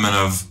men and women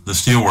of the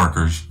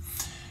Steelworkers.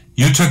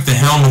 You took the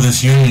helm of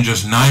this union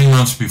just 9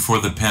 months before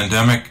the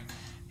pandemic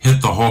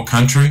hit the whole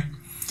country,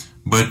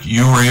 but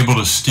you were able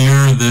to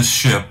steer this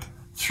ship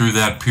through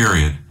that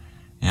period,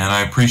 and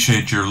I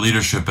appreciate your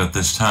leadership at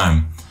this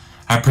time.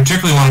 I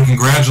particularly want to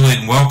congratulate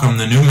and welcome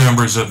the new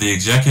members of the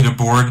Executive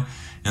Board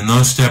and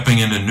those stepping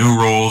into new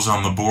roles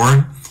on the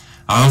board.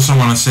 I also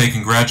want to say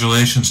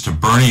congratulations to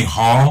Bernie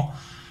Hall,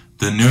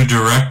 the new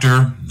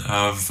director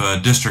of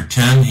District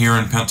 10 here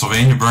in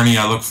Pennsylvania. Bernie,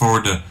 I look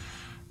forward to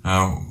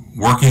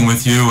working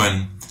with you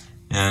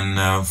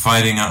and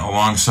fighting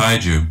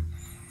alongside you.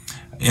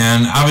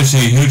 And obviously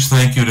a huge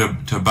thank you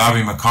to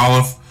Bobby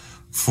McAuliffe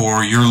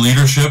for your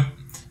leadership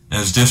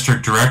as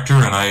district director,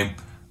 and I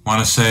want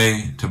to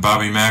say to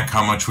Bobby Mack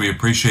how much we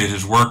appreciate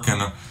his work,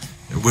 and I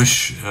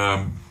wish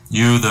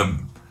you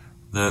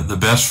the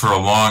best for a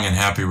long and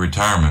happy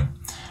retirement.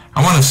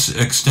 I want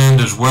to extend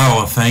as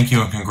well a thank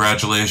you and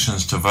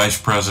congratulations to Vice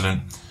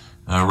President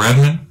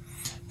Redmond.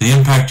 The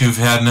impact you've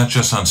had not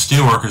just on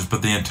steelworkers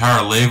but the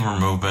entire labor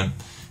movement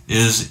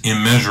is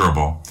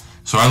immeasurable.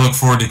 So I look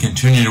forward to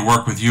continuing to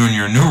work with you in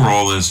your new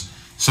role as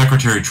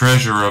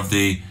Secretary-Treasurer of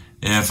the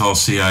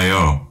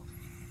AFL-CIO.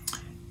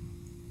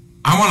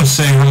 I want to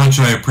say how much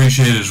I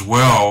appreciate as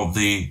well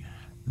the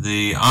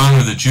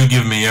honor that you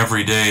give me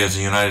every day as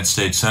a United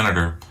States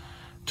Senator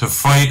to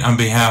fight on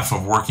behalf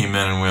of working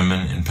men and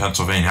women in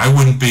Pennsylvania. I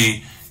wouldn't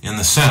be in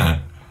the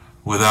Senate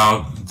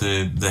without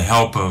the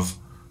help of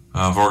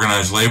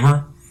organized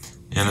labor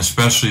and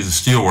especially the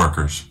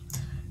steelworkers.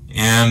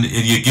 And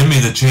you give me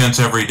the chance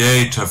every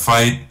day to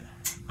fight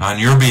on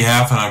your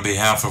behalf and on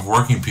behalf of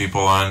working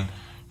people on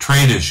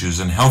trade issues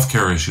and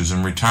healthcare issues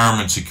and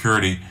retirement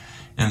security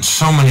and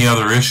so many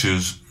other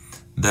issues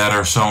that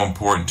are so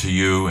important to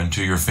you and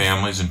to your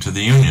families and to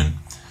the union.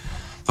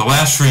 The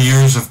last 3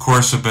 years, of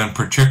course, have been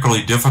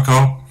particularly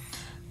difficult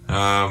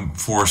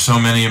for so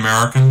many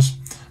Americans,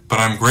 but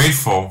I'm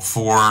grateful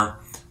for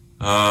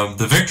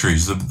the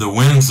victories, the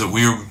wins that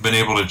we've been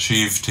able to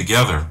achieve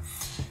together,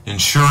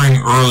 ensuring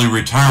early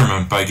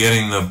retirement by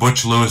getting the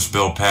Butch-Lewis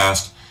bill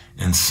passed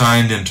and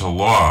signed into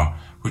law,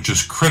 which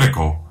is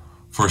critical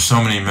for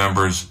so many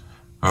members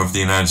of the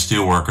United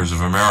Steelworkers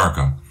of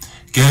America.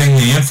 Getting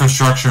the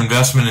Infrastructure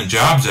Investment and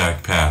Jobs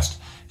Act passed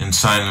and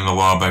signed into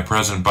law by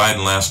President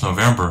Biden last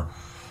November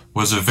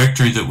was a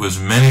victory that was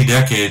many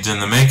decades in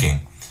the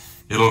making.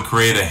 It'll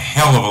create a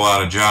hell of a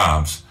lot of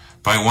jobs.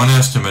 By one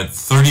estimate,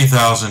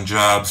 30,000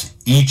 jobs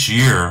each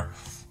year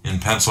in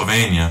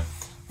Pennsylvania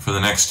for the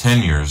next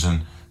 10 years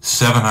and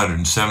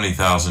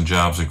 770,000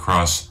 jobs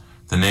across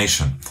the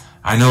nation.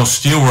 I know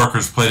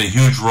steelworkers played a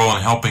huge role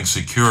in helping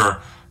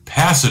secure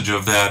passage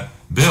of that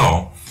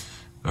bill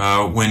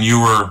when you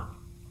were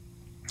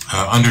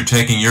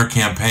undertaking your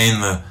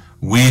campaign, the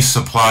We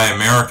Supply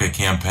America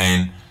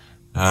campaign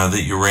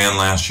that you ran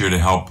last year to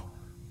help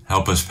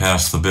us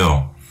pass the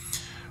bill.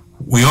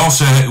 We know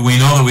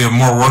that we have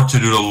more work to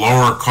do to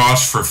lower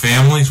costs for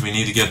families. We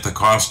need to get the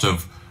cost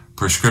of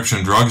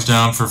prescription drugs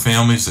down for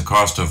families, the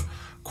cost of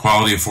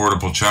quality,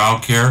 affordable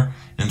child care,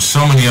 and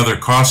so many other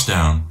costs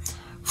down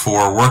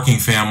for working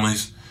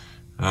families.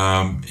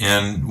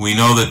 And we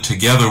know that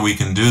together we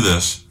can do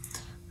this.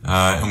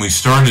 And we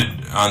started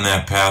on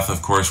that path,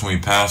 of course, when we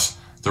passed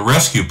the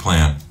rescue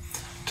plan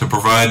to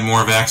provide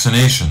more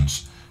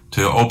vaccinations,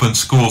 to open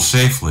schools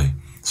safely.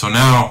 So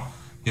now,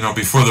 you know,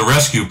 before the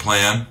rescue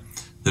plan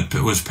that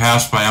was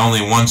passed by only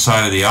one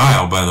side of the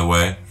aisle, by the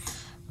way,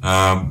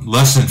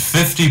 less than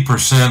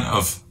 50%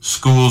 of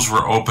schools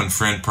were open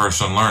for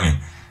in-person learning.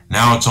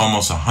 Now it's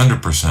almost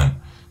 100%,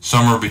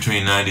 somewhere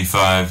between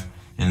 95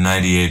 and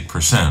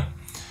 98%.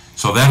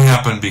 So that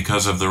happened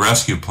because of the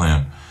rescue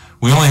plan.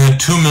 We only had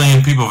 2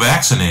 million people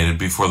vaccinated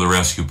before the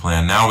rescue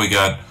plan. Now we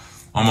got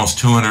almost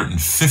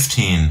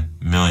 215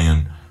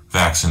 million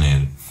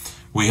vaccinated.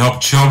 We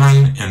helped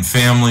children and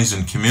families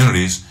and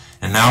communities,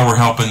 and now we're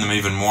helping them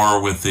even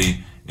more with the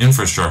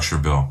infrastructure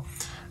bill.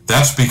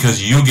 That's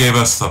because you gave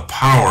us the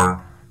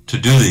power to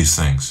do these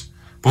things.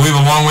 But we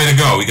have a long way to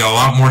go. We got a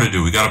lot more to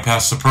do. We got to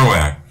pass the PRO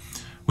Act.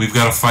 We've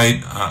got to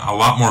fight a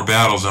lot more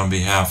battles on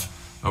behalf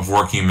of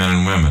working men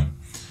and women.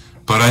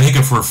 But I think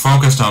if we're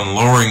focused on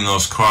lowering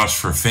those costs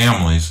for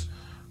families,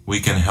 we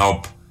can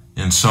help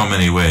in so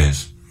many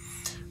ways.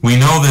 We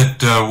know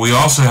that we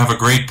also have a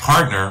great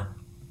partner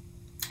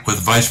with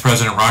Vice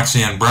President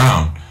Roxanne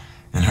Brown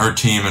and her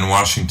team in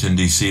Washington,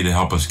 D.C. to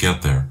help us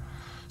get there.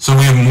 So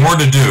we have more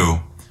to do,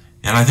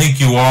 and I think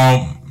you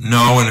all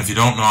know, and if you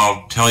don't know,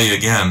 I'll tell you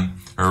again,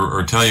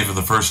 or tell you for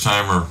the first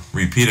time, or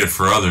repeat it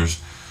for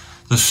others,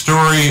 the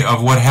story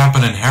of what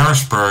happened in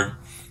Harrisburg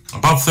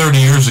about 30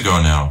 years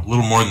ago now, a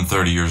little more than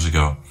 30 years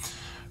ago,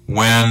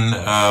 when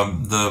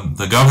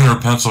the governor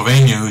of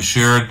Pennsylvania, who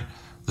shared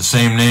the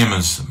same name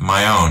as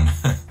my own,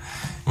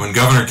 when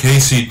Governor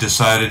Casey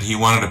decided he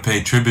wanted to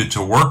pay tribute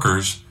to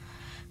workers,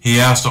 he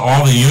asked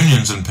all the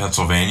unions in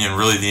Pennsylvania, and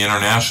really the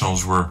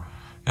internationals were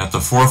at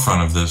the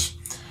forefront of this,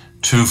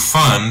 to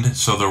fund,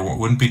 so there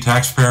wouldn't be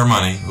taxpayer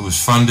money, it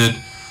was funded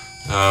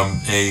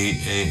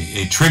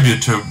a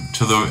tribute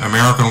to the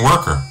American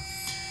worker.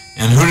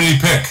 And who did he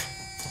pick?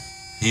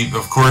 He,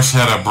 of course,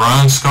 had a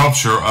bronze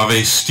sculpture of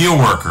a steel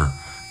worker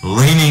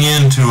leaning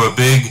into a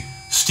big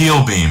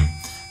steel beam.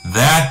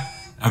 That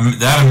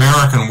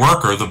American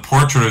worker, the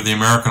portrait of the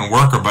American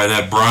worker by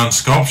that bronze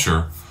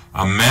sculpture,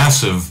 a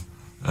massive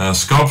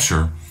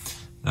sculpture,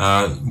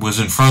 was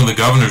in front of the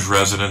governor's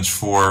residence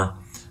for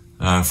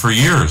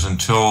years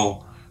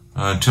until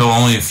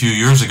only a few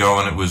years ago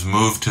when it was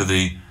moved to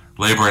the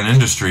Labor and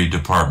Industry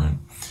Department.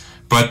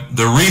 But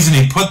the reason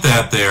he put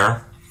that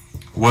there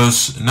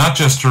was not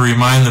just to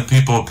remind the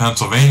people of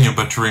Pennsylvania,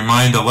 but to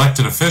remind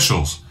elected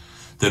officials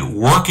that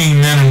working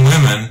men and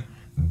women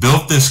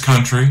built this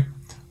country,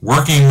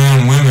 working men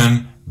and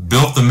women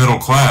built the middle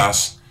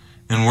class,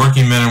 and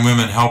working men and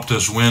women helped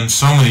us win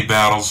so many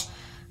battles,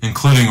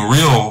 including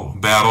real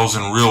battles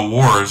and real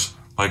wars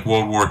like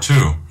World War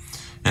II.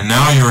 And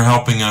now you're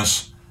helping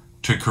us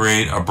to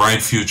create a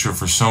bright future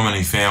for so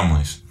many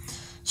families.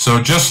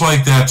 So just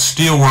like that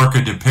steel worker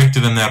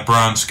depicted in that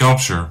bronze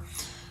sculpture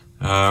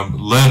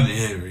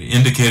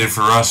indicated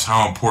for us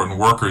how important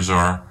workers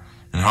are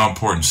and how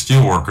important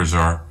steel workers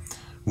are,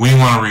 we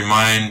want to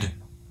remind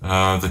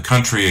the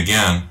country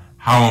again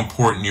how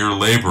important your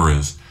labor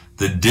is,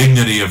 the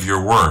dignity of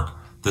your work,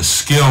 the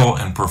skill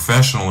and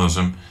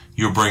professionalism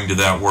you bring to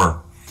that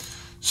work.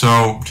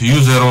 So to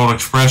use that old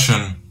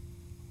expression,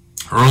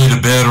 early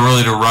to bed,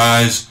 early to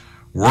rise,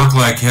 work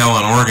like hell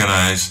and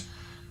organize,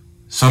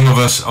 some of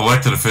us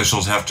elected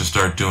officials have to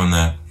start doing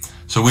that.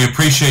 So we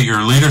appreciate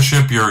your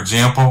leadership, your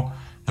example,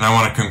 and I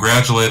want to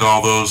congratulate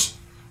all those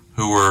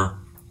who were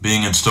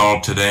being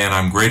installed today, and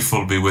I'm grateful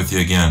to be with you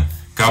again.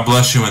 God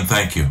bless you and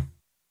thank you.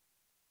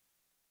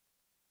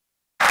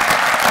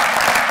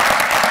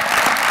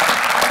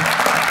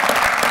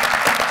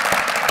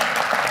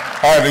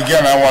 All right,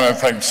 again, I want to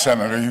thank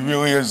Senator. He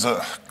really is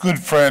a good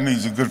friend.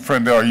 He's a good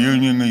friend to our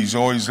union. He's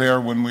always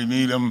there when we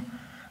need him.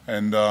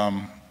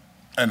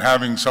 And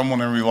having someone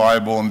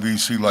reliable in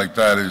D.C. like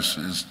that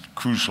is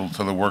crucial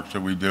to the work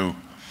that we do.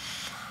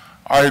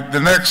 All right, the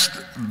next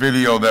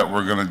video that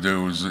we're going to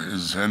do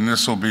is, and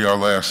this will be our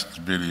last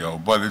video,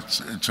 but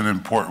it's an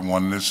important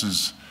one. This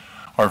is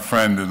our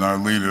friend and our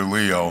leader,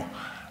 Leo.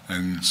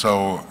 And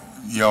so,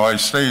 you know, I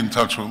stay in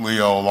touch with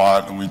Leo a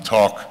lot, and we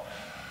talk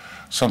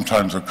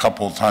sometimes a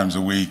couple of times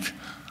a week.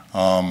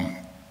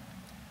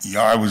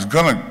 Yeah, I was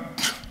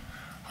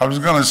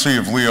gonna see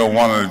if Leo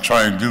wanted to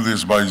try and do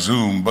this by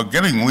Zoom, but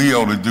getting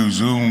Leo to do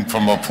Zoom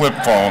from a flip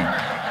phone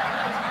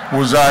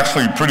was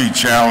actually pretty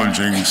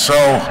challenging.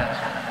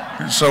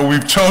 So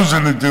we've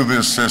chosen to do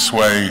this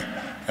way,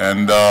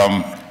 and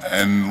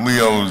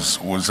Leo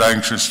was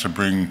anxious to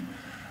bring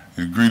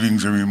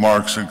greetings and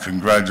remarks and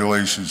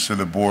congratulations to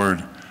the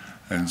board.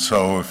 And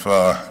so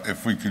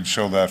if we could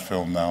show that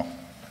film now.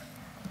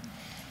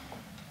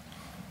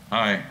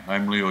 Hi,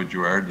 I'm Leo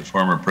Gerard, the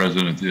former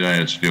president of the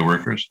United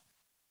Steelworkers,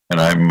 and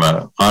I'm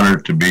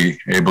honored to be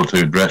able to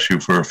address you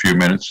for a few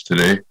minutes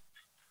today.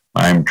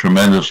 I'm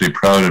tremendously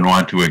proud and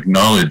want to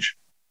acknowledge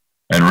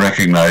and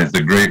recognize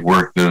the great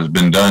work that has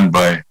been done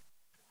by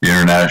the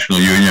International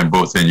Union,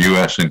 both in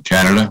US and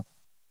Canada,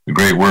 the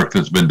great work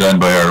that's been done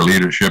by our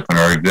leadership and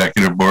our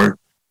executive board,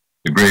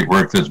 the great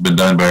work that's been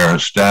done by our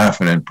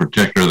staff, and in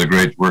particular, the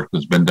great work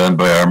that's been done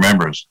by our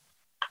members.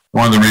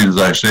 One of the reasons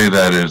I say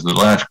that is the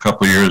last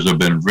couple of years have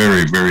been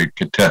very, very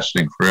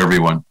contesting for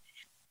everyone.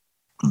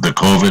 The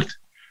COVID,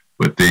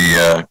 with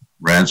the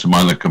ransom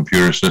on the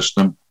computer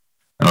system,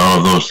 and all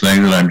of those things.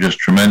 And I'm just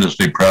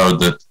tremendously proud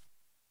that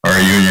our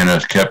union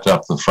has kept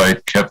up the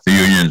fight, kept the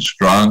union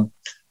strong,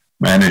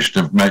 managed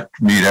to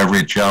meet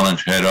every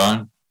challenge head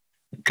on,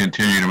 and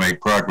continue to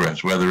make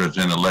progress, whether it's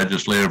in the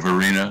legislative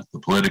arena, the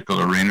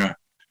political arena,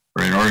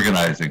 or in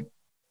organizing.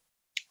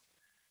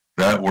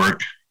 That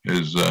work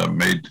has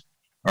made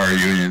our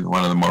union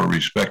one of the more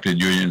respected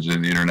unions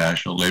in the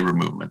international labor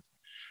movement.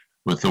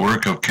 With the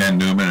work of Ken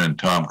Newman and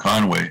Tom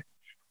Conway,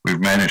 we've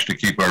managed to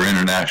keep our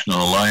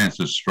international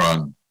alliances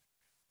strong.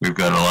 We've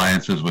got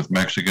alliances with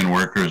Mexican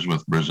workers,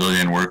 with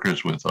Brazilian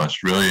workers, with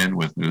Australian,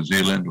 with New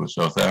Zealand, with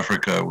South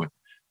Africa, with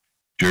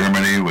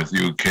Germany, with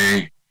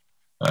UK,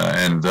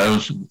 and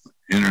those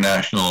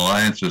international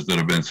alliances that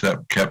have been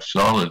kept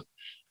solid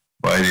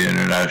by the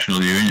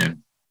International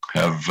Union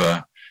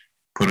have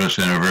put us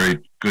in a very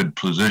good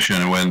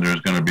position when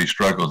there's going to be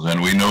struggles. And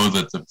we know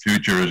that the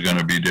future is going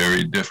to be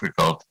very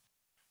difficult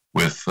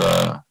with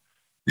the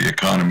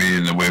economy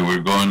and the way we're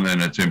going.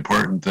 And it's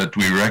important that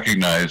we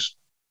recognize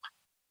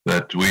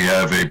that we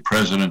have a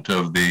president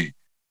of the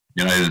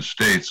United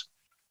States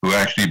who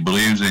actually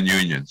believes in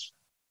unions.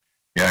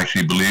 He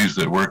actually believes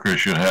that workers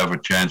should have a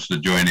chance to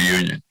join a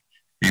union.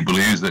 He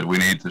believes that we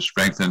need to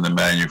strengthen the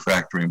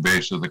manufacturing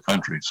base of the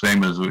country,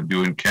 same as we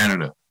do in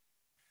Canada.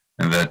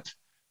 And that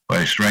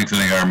by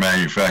strengthening our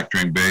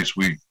manufacturing base,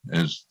 we,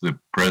 as the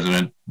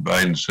President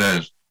Biden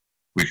says,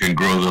 we can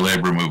grow the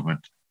labor movement.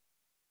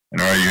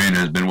 And our union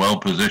has been well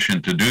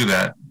positioned to do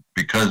that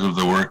because of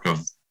the work of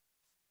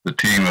the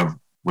team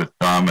with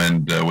Tom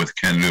and with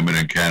Ken Newman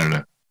in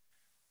Canada.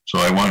 So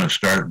I want to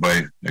start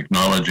by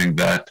acknowledging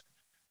that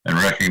and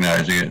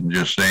recognizing it and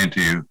just saying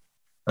to you,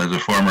 as a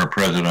former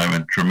president,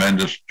 I'm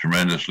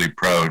tremendously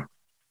proud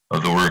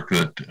of the work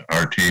that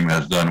our team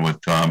has done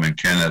with Tom and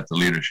Ken at the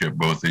leadership,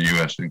 both in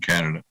US and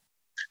Canada.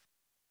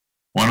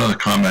 One of the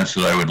comments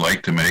that I would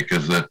like to make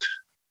is that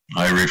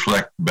I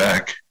reflect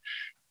back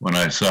when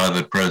I saw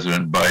that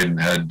President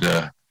Biden had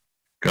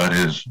got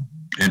his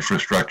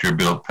infrastructure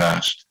bill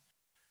passed.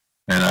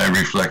 And I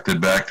reflected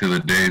back to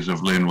the days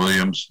of Lynn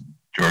Williams,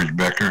 George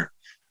Becker,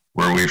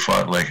 where we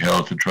fought like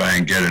hell to try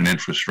and get an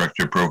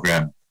infrastructure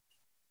program.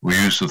 We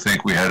used to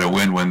think we had a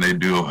win when they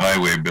do a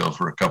highway bill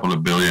for a couple of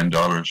 $2 billion.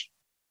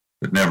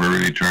 That never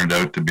really turned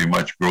out to be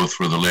much growth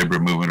for the labor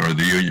movement or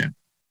the union.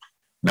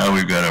 Now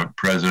we've got a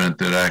president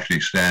that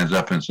actually stands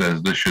up and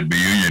says this should be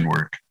union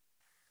work.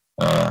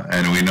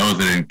 And we know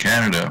that in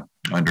Canada,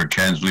 under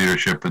Ken's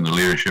leadership and the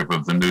leadership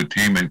of the new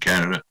team in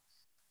Canada,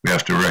 we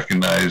have to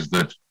recognize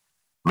that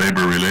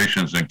labor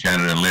relations in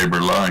Canada and labor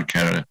law in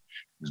Canada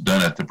is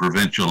done at the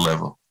provincial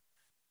level.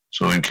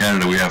 So in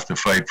Canada, we have to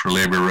fight for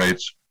labor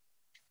rights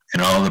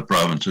in all the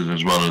provinces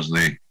as well as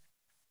the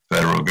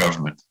federal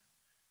government.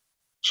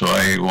 So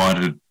I want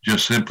to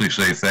just simply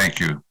say thank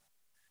you.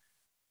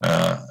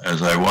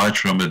 As I watch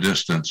from a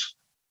distance,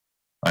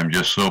 I'm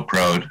just so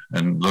proud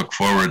and look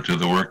forward to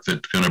the work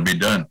that's going to be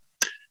done.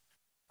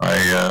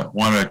 I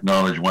want to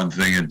acknowledge one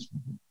thing, it's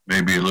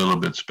maybe a little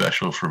bit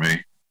special for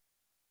me.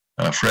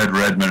 Fred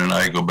Redmond and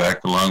I go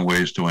back a long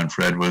ways to when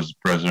Fred was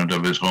president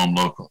of his home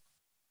local.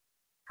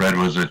 Fred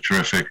was a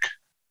terrific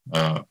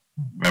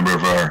member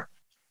of our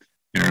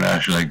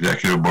International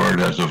Executive Board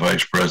as a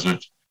vice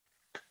president.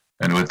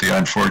 And with the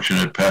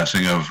unfortunate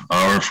passing of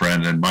our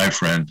friend and my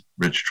friend,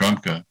 Rich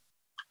Trumka,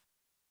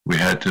 we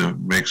had to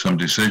make some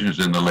decisions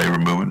in the labor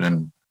movement,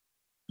 and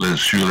Liz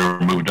Schuler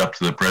moved up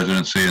to the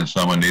presidency and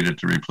someone needed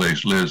to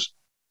replace Liz.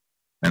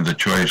 And the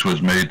choice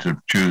was made to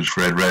choose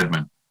Fred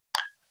Redmond.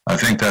 I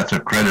think that's a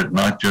credit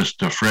not just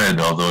to Fred,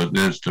 although it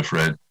is to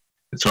Fred,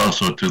 it's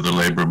also to the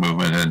labor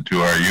movement and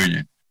to our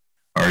union.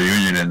 Our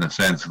union in the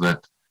sense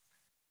that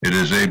it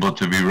is able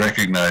to be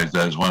recognized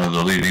as one of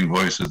the leading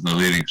voices in the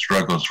leading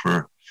struggles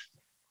for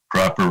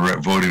proper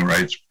voting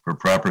rights, for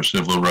proper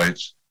civil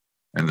rights,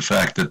 and the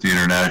fact that the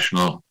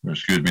international, or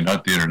excuse me,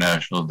 not the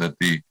international, that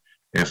the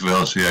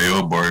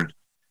AFL-CIO board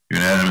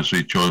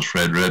unanimously chose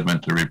Fred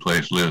Redmond to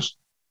replace Liz.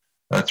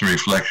 That's a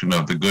reflection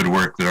of the good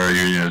work that our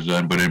union has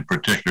done, but in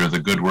particular, the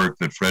good work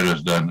that Fred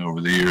has done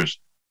over the years.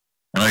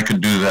 And I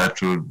could do that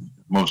to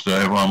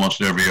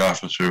almost every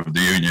officer of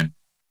the union.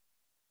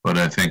 But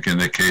I think in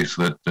the case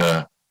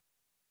that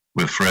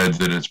with Fred,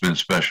 that it's been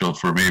special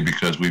for me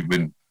because we've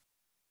been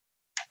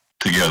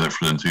together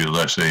since he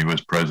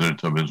was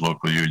president of his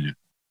local union.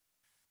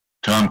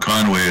 Tom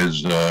Conway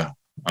is,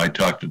 I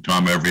talk to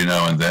Tom every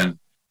now and then,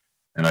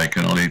 and I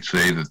can only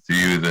say that to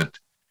you that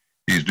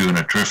he's doing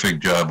a terrific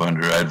job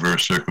under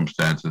adverse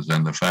circumstances,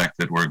 and the fact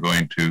that we're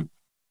going to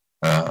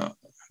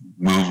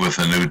move with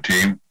a new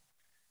team,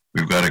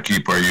 we've got to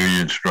keep our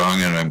union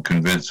strong, and I'm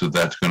convinced that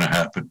that's going to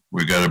happen.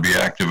 We've got to be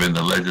active in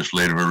the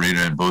legislative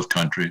arena in both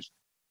countries.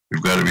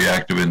 We've got to be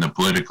active in the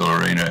political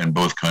arena in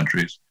both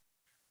countries.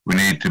 We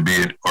need to be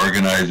an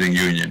organizing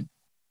union.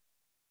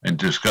 In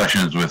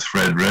discussions with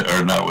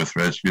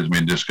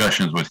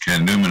discussions with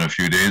Ken Newman a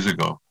few days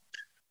ago,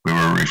 we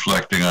were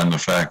reflecting on the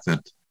fact that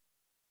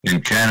In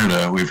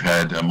Canada, we've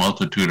had a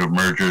multitude of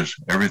mergers,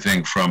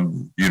 everything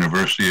from the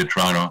University of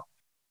Toronto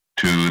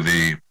to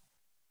the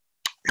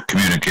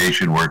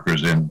communication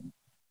workers in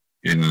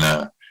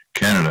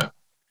Canada.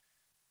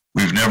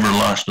 We've never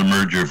lost a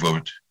merger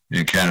vote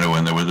in Canada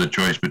when there was a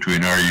choice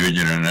between our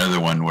union and another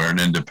one where an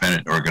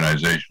independent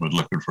organization was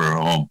looking for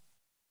a home.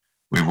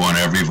 We've won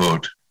every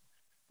vote.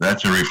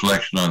 That's a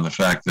reflection on the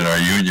fact that our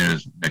union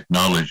is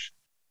acknowledged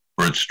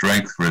for its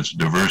strength, for its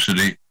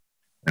diversity,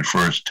 and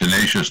for its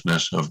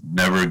tenaciousness of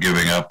never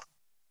giving up.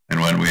 And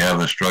when we have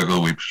a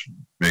struggle, we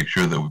make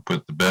sure that we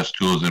put the best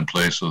tools in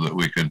place so that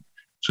we can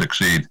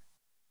succeed.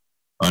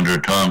 Under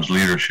Tom's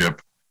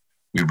leadership,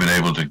 we've been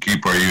able to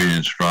keep our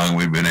union strong.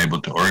 We've been able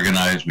to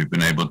organize. We've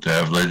been able to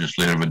have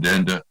legislative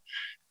agenda.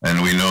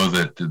 And we know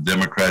that the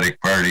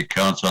Democratic Party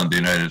counts on the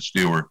United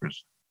Steelworkers.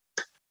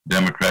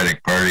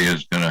 Democratic Party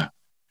is going to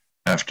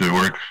have to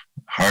work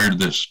hard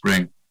this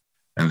spring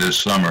and this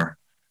summer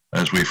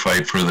as we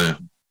fight for the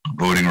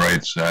Voting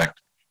Rights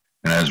Act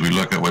and as we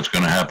look at what's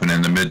going to happen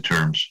in the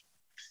midterms.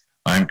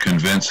 I'm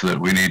convinced that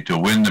we need to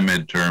win the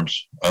midterms.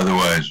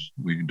 Otherwise,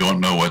 we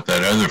don't know what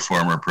that other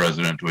former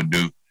president would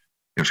do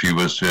if he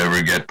was to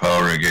ever get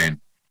power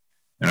again.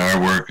 And our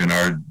work and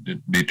our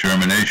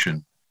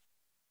determination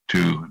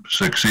to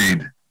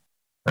succeed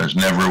has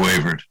never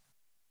wavered.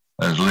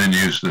 As Lynn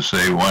used to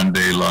say, one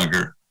day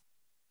longer,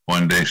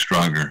 one day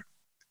stronger.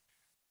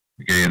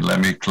 Again,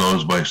 let me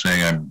close by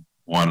saying I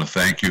want to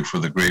thank you for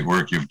the great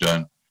work you've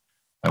done.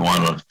 I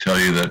want to tell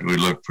you that we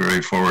look very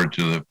forward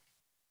to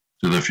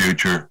the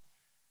future,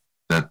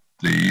 that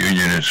the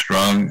union is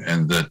strong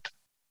and that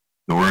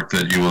the work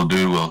that you will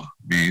do will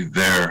be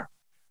there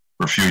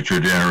for future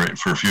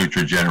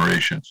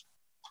generations.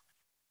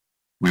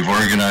 We've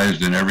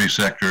organized in every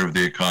sector of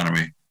the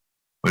economy,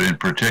 but in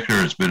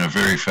particular, it's been a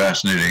very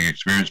fascinating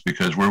experience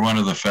because we're one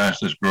of the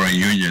fastest growing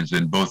unions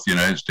in both the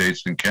United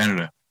States and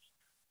Canada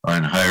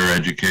on higher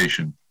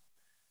education.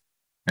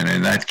 And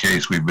in that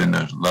case, we've been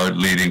a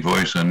leading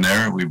voice on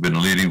there. We've been a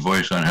leading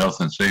voice on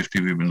health and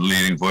safety. We've been a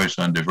leading voice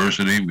on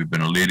diversity. We've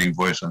been a leading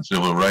voice on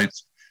civil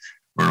rights.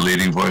 We're a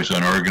leading voice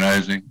on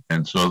organizing.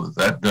 And so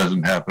that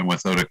doesn't happen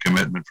without a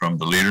commitment from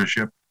the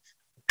leadership,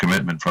 a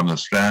commitment from the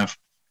staff,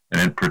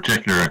 and in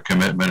particular, a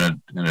commitment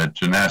and a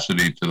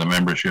tenacity to the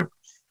membership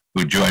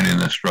who join in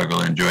the struggle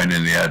and join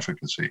in the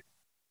advocacy.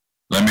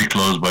 Let me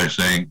close by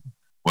saying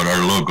what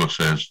our logo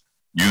says,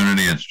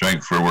 unity and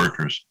strength for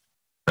workers.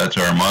 That's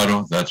our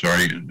motto, that's our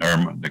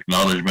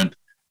acknowledgement,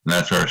 and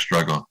that's our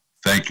struggle.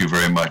 Thank you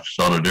very much.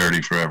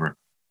 Solidarity forever.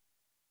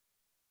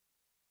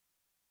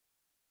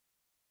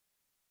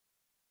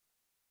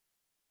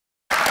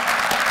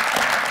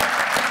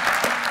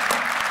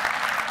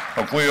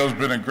 Leo's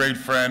been a great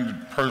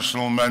friend,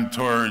 personal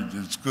mentor.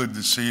 It's good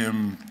to see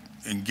him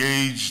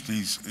engaged.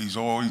 He's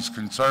always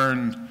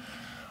concerned,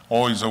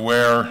 always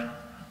aware,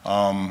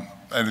 and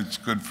it's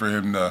good for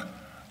him to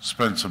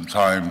spend some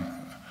time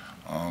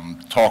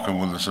talking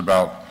with us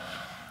about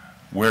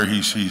where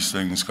he sees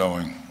things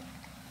going.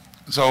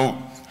 So,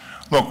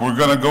 look, we're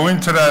going to go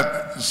into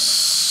that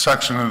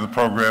section of the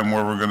program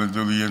where we're going to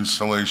do the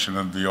installation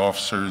of the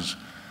officers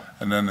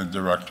and then the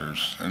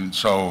directors. And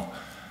so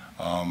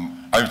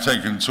I've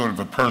taken sort of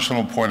a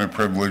personal point of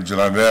privilege,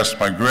 and I've asked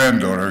my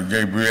granddaughter,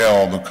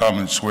 Gabrielle, to come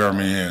and swear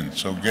me in.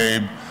 So,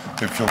 Gabe,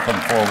 if you'll come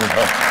forward.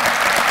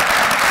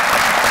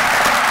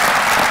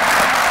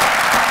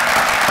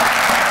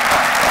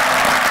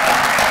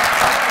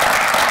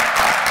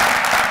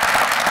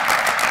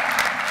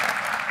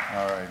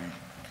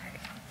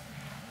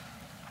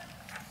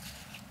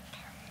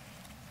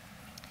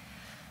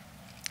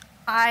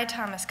 I,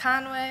 Thomas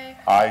Conway,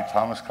 I,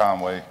 Thomas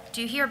Conway,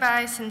 do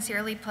hereby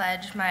sincerely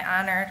pledge my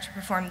honor to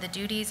perform the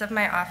duties of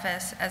my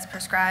office as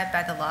prescribed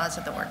by the laws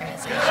of the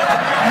organization. You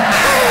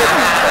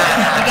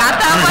got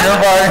that one?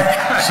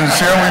 Hereby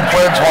sincerely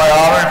pledge my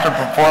honor to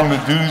perform the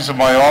duties of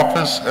my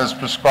office as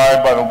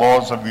prescribed by the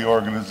laws of the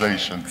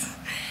organization.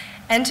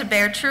 And to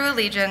bear true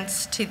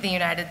allegiance to the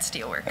United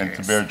Steelworkers. And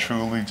to bear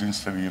true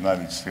allegiance to the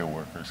United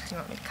Steelworkers. Do you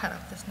want me to cut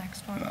off this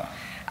next one? No.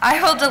 I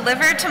will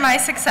deliver to my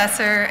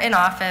successor in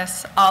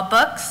office all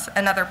books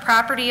and other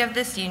property of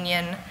this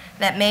union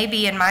that may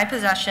be in my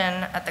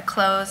possession at the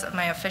close of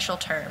my official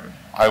term.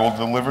 I will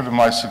deliver to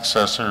my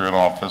successor in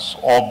office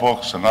all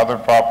books and other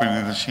property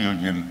of this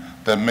union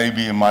that may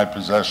be in my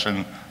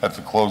possession at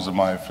the close of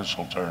my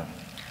official term.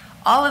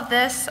 All of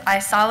this I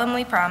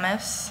solemnly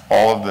promise.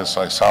 All of this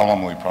I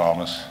solemnly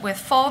promise. With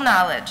full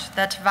knowledge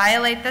that to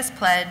violate this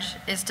pledge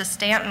is to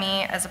stamp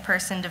me as a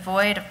person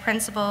devoid of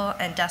principle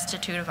and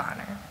destitute of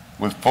honor.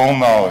 With full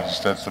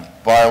knowledge that to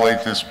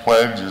violate this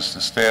pledge is to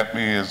stamp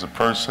me as a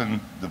person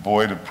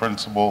devoid of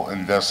principle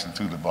and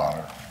destitute of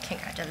honor.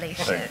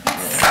 Congratulations.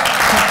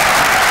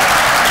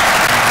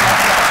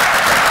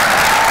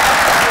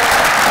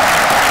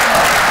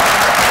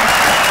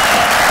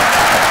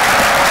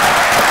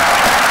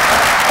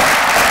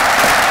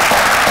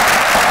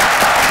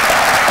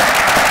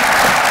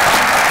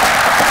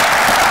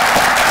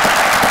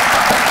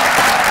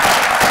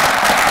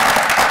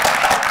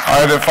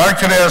 right, if I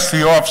could ask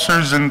the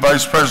officers and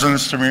vice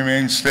presidents to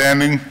remain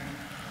standing.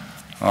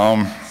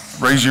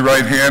 Raise your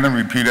right hand and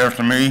repeat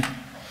after me.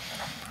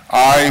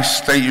 I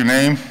state your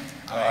name.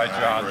 I,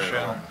 John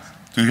Shin,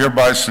 Do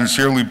hereby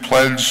sincerely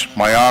pledge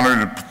my honor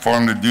to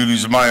perform the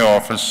duties of my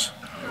office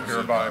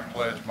hereby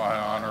pledge my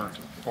honor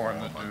to perform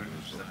the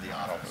duties of the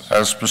office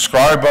as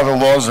prescribed by the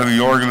laws of the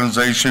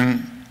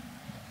organization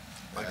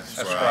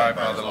prescribed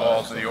by the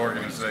laws of the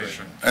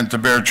organization and to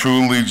bear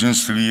true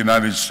allegiance to the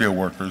United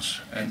Steelworkers.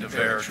 and to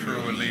bear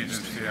true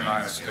allegiance to the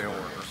United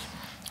Steelworkers.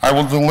 I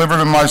will deliver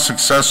to my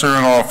successor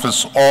in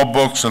office all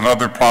books and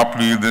other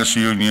property of this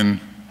union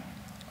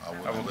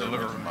I will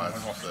deliver to my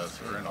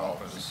successor in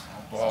office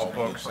all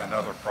books and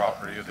other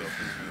property of this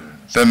union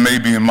that may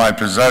be in my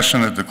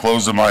possession at the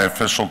close of my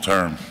official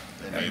term.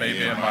 and may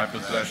be in my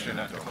possession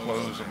at the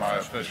close of my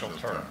official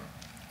term.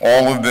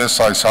 All of this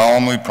I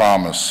solemnly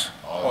promise,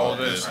 All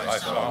this I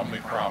solemnly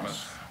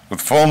promise,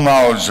 with full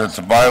knowledge that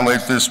to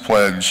violate this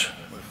pledge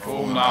with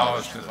full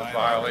knowledge that to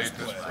violate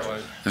this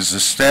pledge is to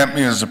stamp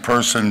me as a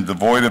person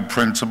devoid of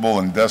principle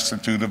and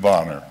destitute of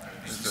honor.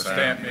 is to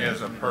stamp me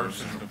as a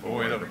person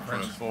devoid of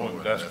principle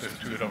and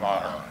destitute of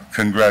honor.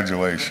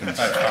 Congratulations.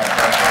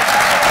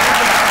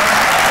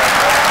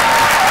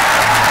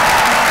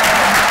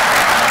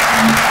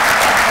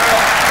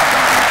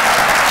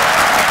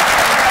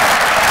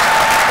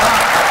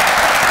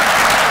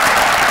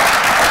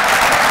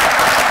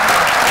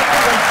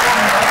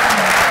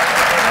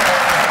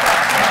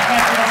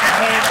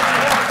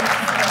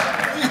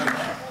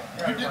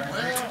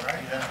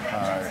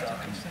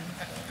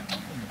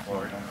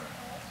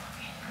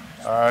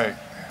 All right,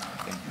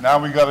 now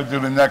we got to do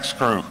the next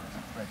crew.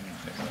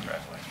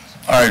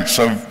 All right,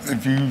 so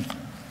if you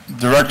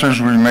directors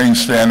remain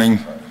standing,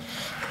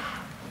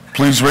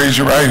 please raise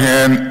your right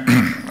hand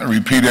and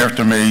repeat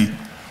after me.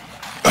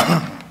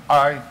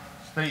 I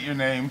state your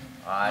name.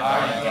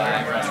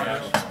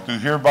 Do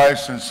hereby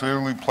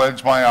sincerely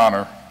pledge my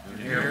honor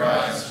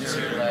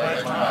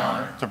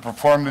to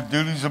perform the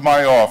duties of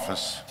my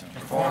office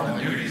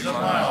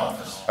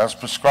as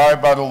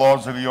prescribed by the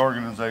laws of the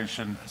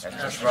organization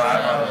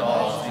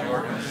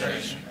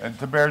and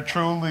to bear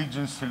true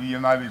allegiance to the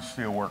United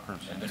Steelworkers.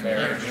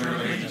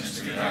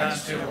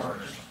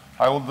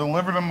 I will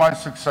deliver to my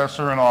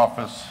successor in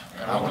office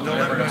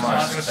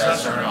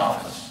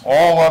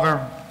all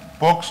other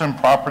books and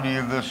property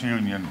of this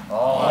union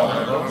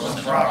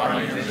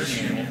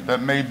that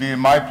may be in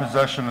my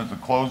possession at the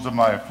close of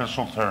my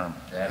official term.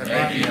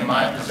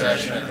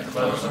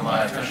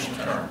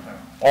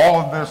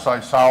 All of this I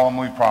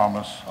solemnly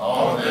promise.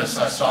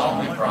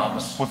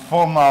 With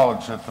full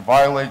knowledge that to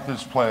violate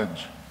this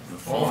pledge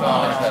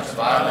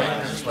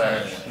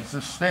is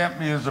to stamp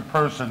me as a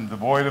person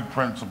devoid of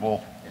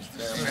principle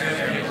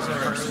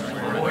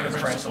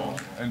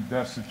and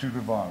destitute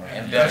of honor.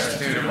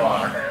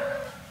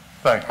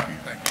 Thank you.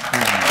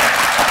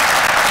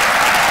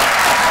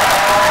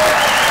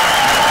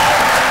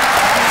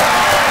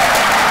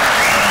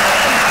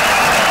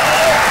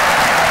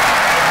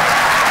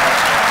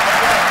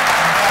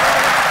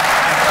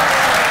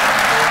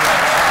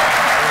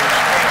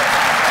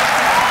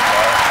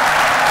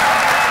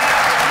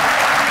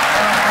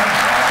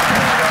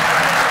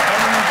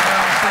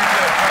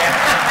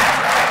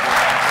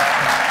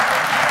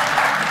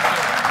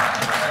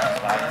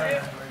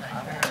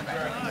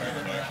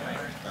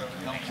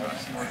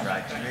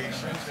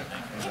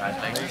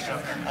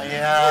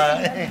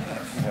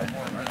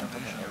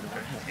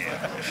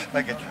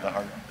 I get to the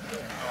heart.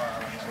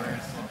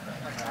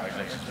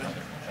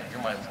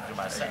 You're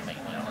my setmate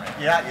now,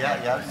 right?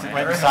 Yeah. Sit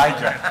right beside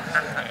you.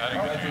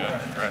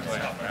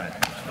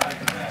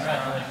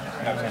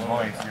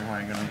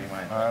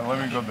 Let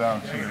me go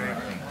down to you.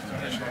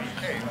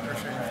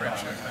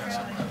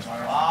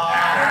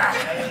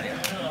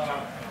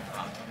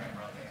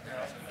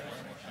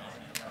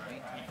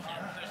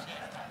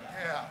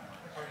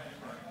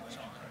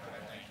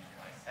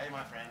 Hey,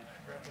 my friend.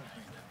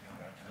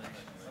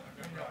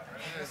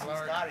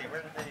 Scotty,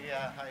 where did they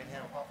hide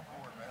him?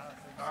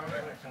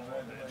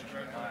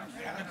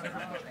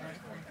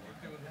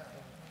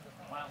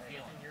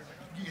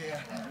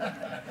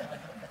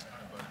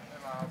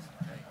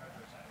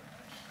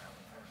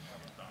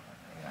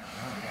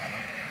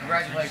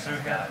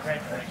 Congratulations, guys.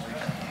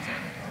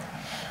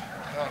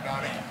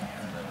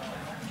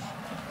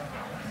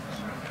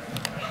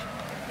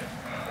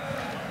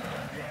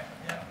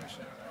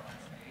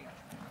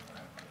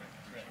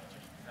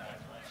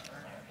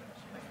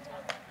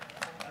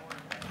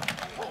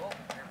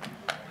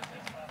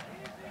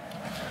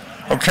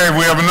 Okay,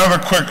 we have another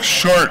quick,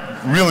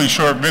 really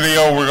short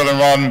video we're going to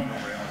run,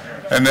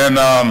 and then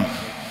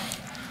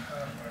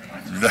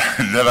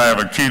then I have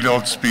a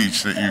keynote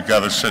speech that you've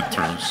got to sit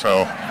through. So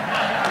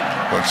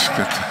let's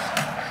get to.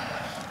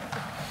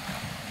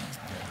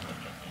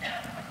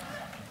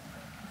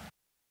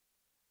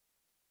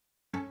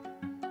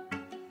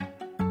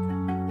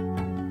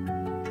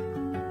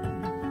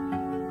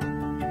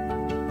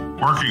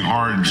 Working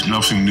hard is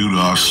nothing new to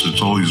us.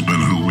 It's always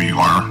been who we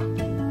are.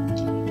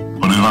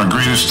 But in in our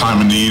greatest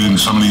time of need, in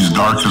some of these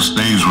darkest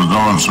days we're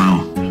going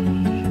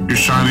through, you're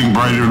shining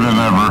brighter than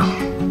ever.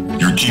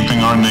 You're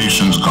keeping our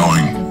nations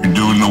going. You're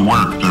doing the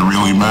work that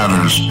really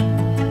matters.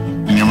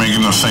 And you're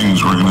making the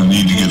things we're going to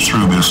need to get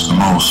through this the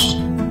most.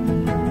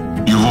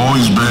 You've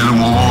always been and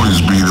will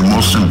always be the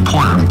most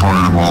important part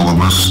of all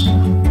of us,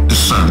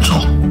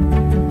 essential.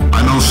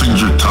 I know things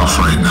are tough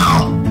right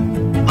now,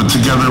 but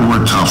together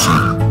we're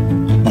tougher.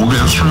 We'll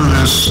get through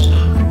this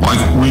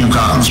like we've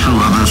gotten through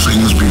other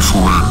things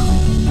before,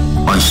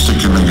 by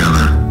sticking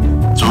together.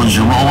 So as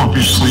you roll up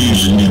your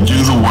sleeves and you do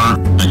the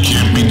work that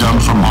can't be done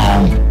from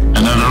home,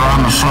 and that are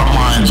on the front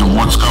lines of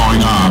what's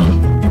going on,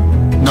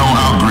 know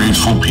how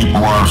grateful people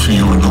are for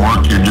you and the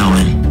work you're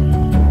doing.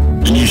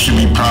 And you should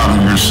be proud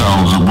of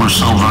yourselves, and we're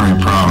so very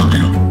proud of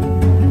you.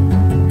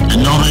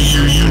 And know that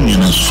your union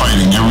is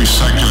fighting every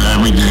second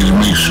of every day to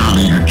make sure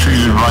that you're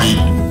treated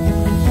right,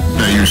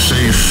 that you're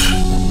safe,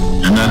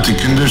 and that the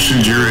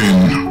conditions you're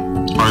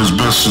in are as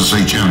best as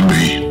they can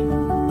be.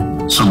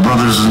 So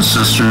brothers and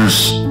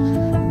sisters,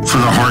 for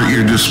the heart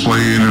you're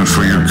displaying and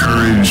for your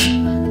courage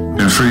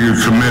and for your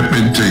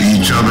commitment to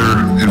each other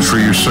and for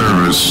your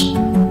service,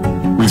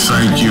 we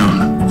thank you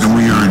and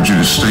we urge you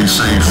to stay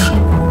safe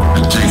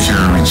and take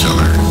care of each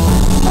other.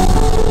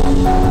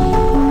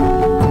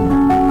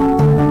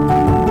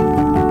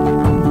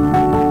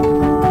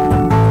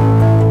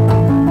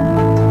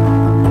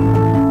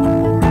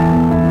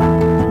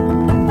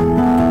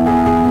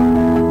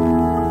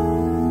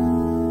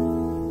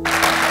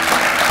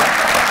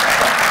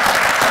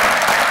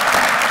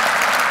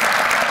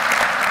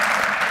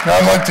 Now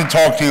I'd like to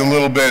talk to you a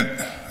little bit.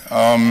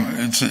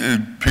 It's a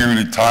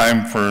period of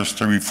time for us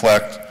to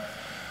reflect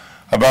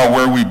about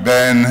where we've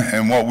been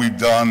and what we've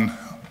done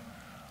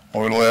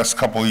over the last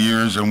couple of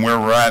years and where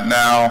we're at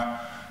now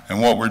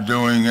and what we're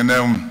doing, and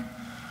then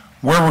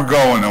where we're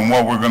going and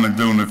what we're going to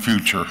do in the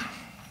future.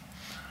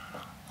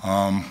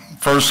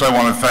 First, I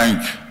want to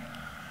thank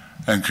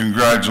and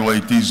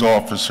congratulate these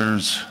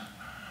officers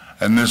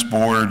and this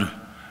board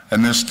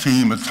and this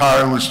team of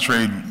tireless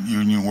trade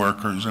union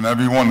workers, and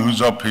everyone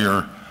who's up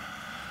here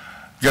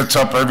gets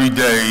up every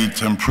day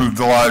to improve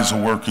the lives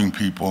of working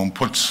people and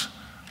puts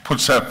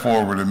that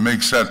forward and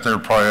makes that their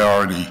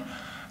priority,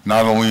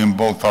 not only in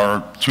both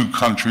our two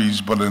countries,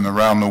 but in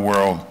around the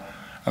world.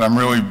 And I'm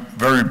really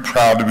very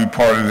proud to be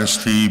part of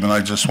this team, and I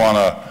just want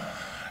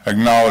to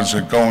acknowledge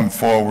that going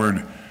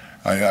forward,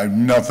 I have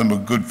nothing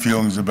but good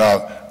feelings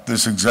about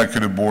this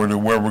executive board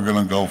and where we're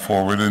going to go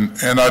forward.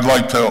 And I'd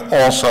like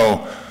to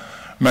also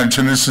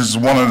mention this is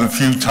one of the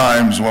few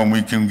times when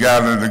we can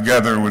gather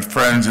together with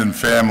friends and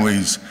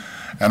families.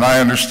 And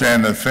I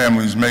understand that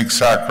families make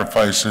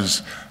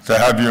sacrifices to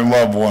have your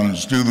loved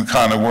ones do the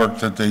kind of work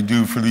that they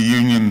do for the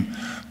union,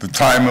 the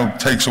time it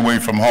takes away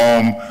from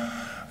home,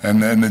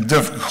 and the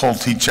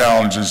difficulty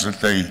challenges that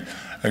they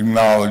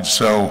acknowledge.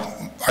 So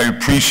I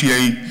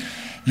appreciate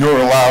your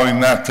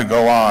allowing that to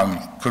go on,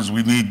 because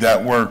we need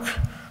that work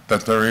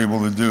that they're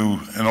able to do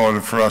in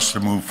order for us to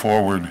move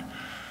forward.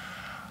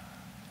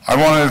 I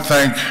wanted to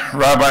thank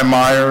Rabbi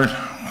Meyer,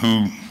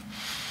 who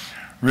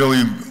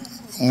really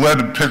led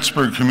the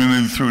Pittsburgh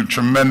community through a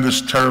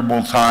tremendous,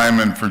 terrible time,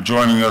 and for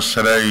joining us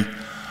today.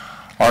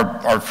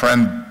 Our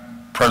friend,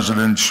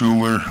 President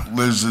Schuler,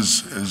 Liz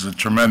is a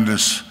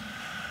tremendous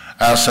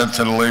asset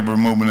to the labor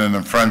movement and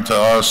a friend to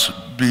us.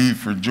 B,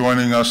 for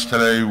joining us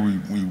today.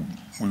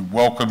 We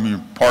welcome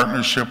your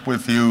partnership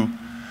with you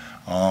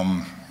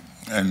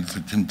and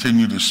to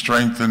continue to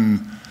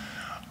strengthen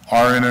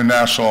our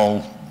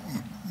international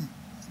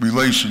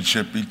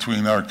relationship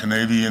between our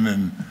Canadian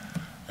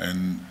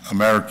and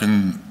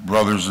American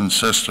brothers and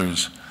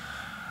sisters.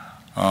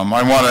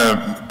 I want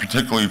to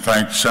particularly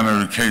thank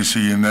Senator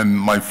Casey and then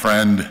my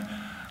friend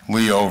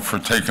Leo for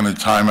taking the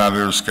time out of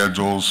their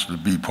schedules to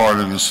be part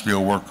of the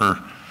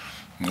Steelworker.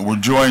 We're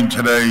joined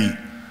today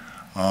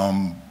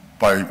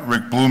by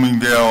Rick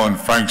Bloomingdale and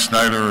Frank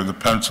Snyder of the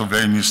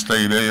Pennsylvania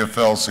State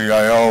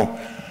AFL-CIO,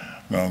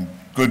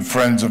 good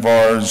friends of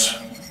ours,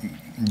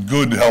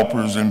 good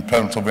helpers in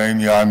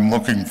Pennsylvania. I'm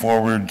looking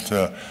forward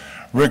to,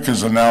 Rick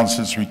has announced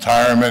his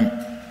retirement.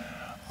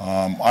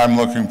 I'm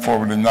looking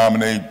forward to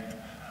nominate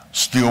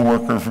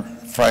Steelworker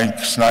Frank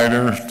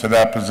Snyder to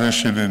that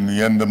position in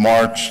the end of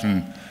March,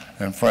 and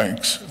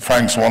Frank's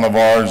one of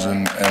ours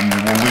and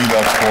will lead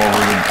us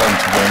forward in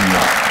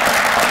Pennsylvania.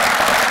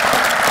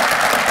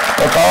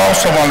 Look, I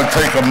also want to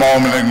take a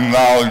moment and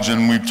acknowledge,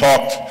 and we've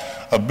talked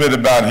a bit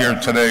about here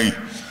today,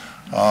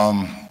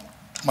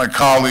 my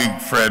colleague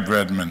Fred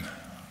Redmond.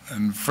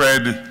 And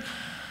Fred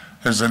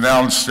has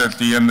announced at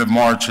the end of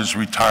March his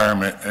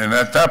retirement. And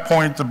at that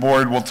point, the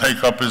board will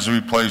take up his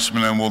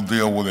replacement and we'll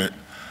deal with it.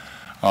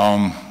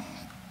 But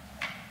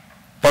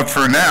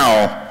for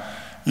now,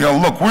 you know,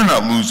 look, we're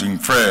not losing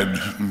Fred.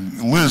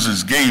 Liz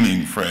is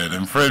gaining Fred,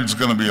 and Fred's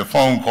going to be a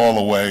phone call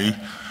away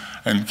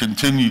and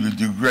continue to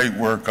do great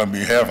work on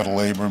behalf of the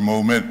labor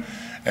movement.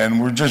 And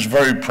we're just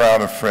very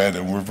proud of Fred,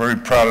 and we're very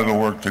proud of the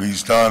work that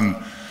he's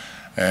done.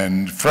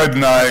 And Fred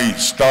and I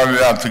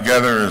started out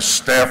together as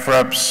staff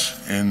reps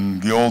in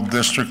the old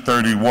District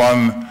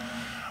 31.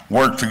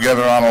 worked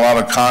together on a lot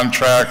of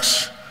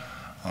contracts,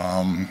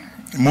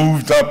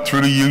 moved up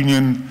through the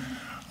union,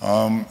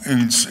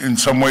 in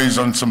some ways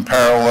on some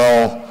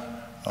parallel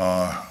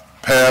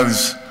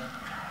paths.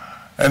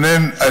 And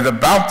then at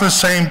about the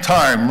same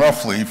time,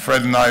 roughly,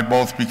 Fred and I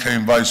both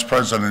became vice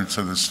presidents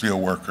of the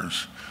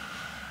Steelworkers.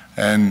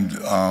 And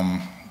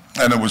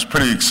it was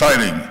pretty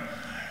exciting.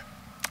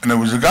 And there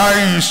was a guy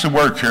who used to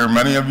work here,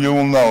 many of you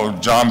will know,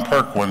 John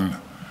Perquin.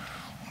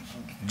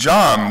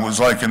 John was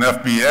like an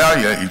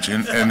FBI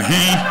agent, and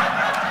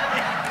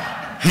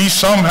he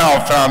somehow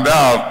found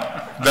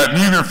out that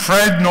neither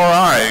Fred nor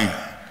I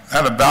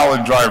had a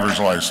valid driver's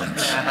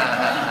license.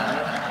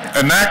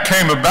 And that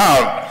came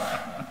about,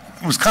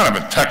 it was kind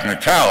of a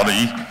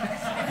technicality,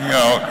 you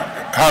know,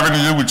 having to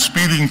do with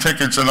speeding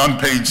tickets and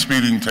unpaid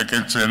speeding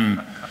tickets,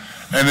 and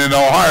in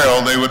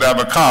Ohio, they would have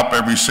a cop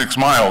every 6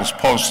 miles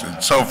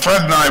posted. So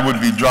Fred and I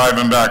would be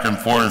driving back and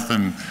forth,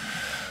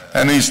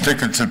 and these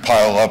tickets would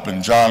pile up,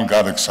 and John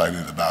got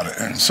excited about it.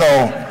 And so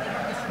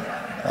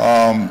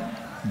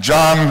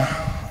John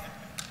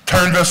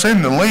turned us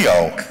into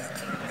Leo.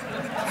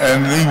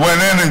 And he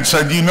went in and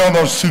said, you know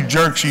those two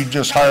jerks you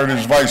just hired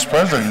as vice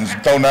presidents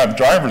don't have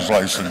driver's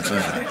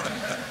licenses.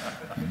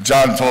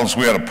 John told us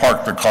we had to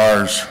park the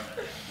cars,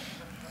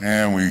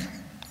 and we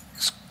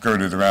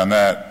skirted around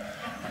that.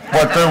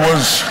 But there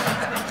was,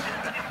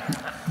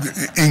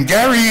 in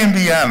Gary,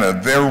 Indiana,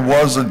 there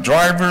was a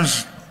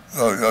driver's,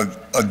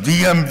 a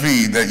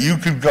DMV that you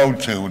could go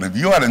to, and if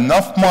you had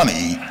enough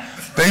money,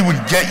 they would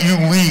get you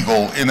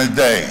legal in a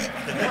day.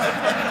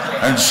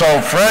 And so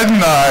Fred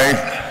and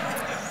I,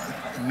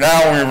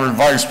 now we were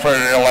vice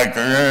president, like,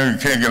 you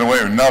can't get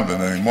away with nothing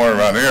anymore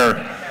around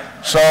here.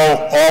 So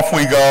off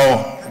we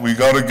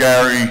go to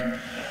Gary,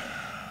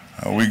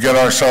 we get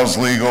ourselves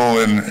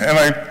legal, and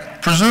I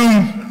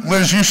presume,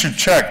 Liz, you should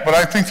check, but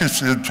I think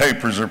the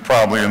papers are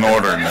probably in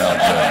order now.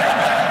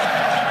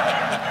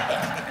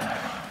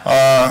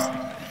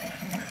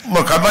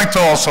 Look, I'd like to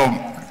also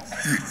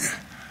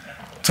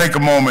take a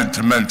moment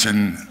to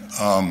mention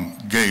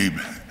Gabe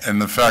and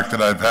the fact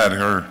that I've had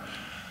her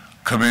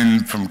come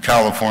in from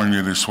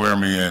California to swear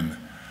me in.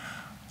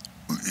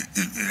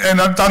 And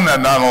I've done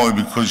that not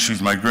only because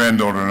she's my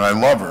granddaughter and I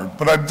love her,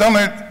 but I've done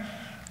it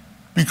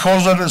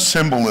because of the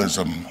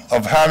symbolism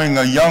of having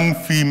a young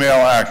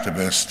female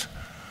activist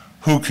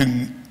who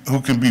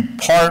can be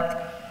part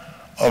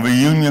of a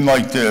union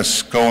like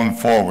this going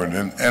forward.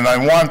 And I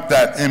want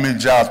that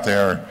image out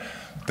there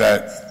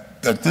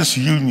that this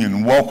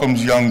union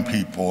welcomes young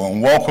people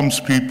and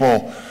welcomes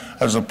people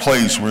as a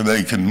place where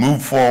they can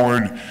move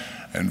forward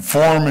and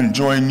form and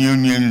join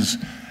unions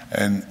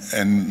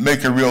and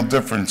make a real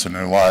difference in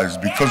their lives,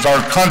 because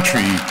our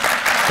country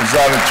is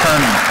at a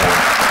turning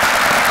point.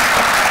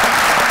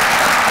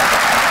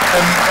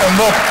 And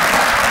look,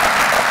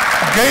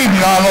 Gabe,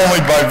 not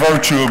only by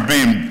virtue of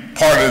being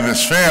part of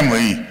this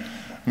family,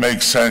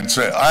 makes sense.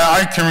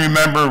 I can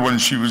remember when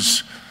she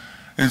was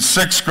in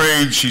 6th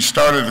grade, she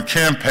started a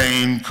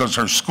campaign because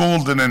her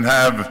school didn't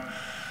have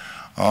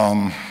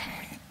a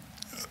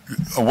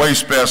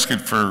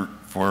wastebasket for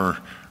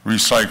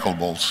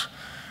recyclables.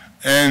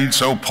 And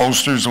so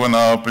posters went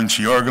up, and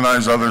she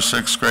organized other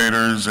 6th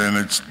graders,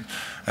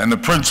 and the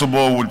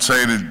principal would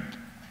say to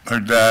her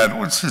dad,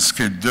 "What's this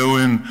kid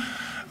doing?"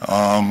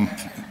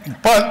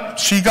 But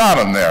she got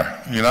him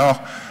there, you know.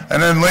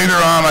 And then later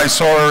on, I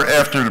saw her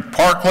after the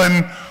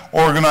Parkland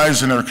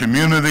organizing her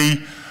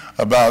community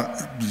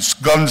about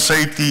gun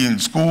safety in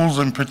schools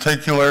in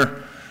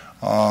particular.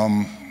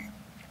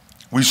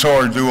 We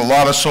saw her do a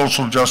lot of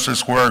social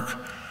justice work.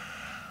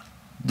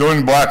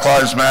 During Black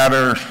Lives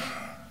Matter,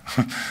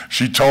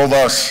 she told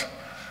us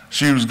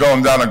she was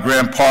going down to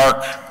Grant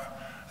Park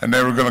and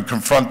they were going to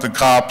confront the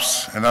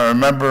cops. And I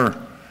remember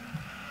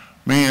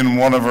me and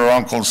one of her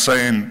uncles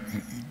saying,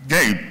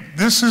 "Gabe,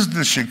 this is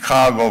the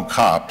Chicago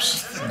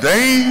cops.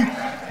 They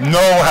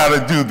know how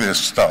to do this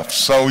stuff,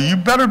 so you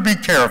better be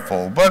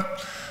careful."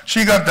 But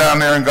she got down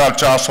there and got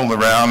jostled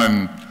around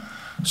and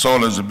saw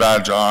it as a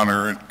badge of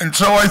honor. And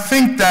so I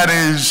think that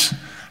is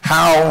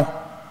how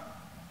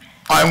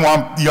I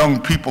want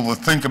young people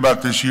to think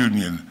about this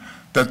union,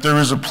 that there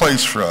is a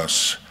place for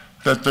us,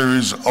 that there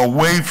is a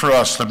way for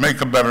us to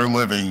make a better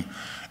living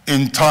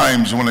in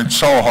times when it's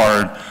so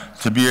hard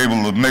to be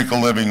able to make a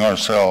living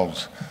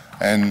ourselves.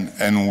 And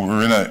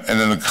we're in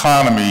an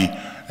economy,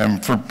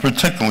 and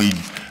particularly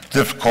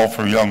difficult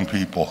for young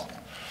people.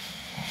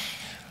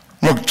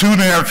 Look,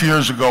 2.5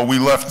 years ago, we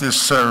left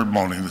this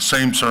ceremony, the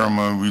same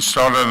ceremony. We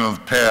started on the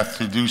path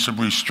to do some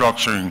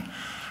restructuring,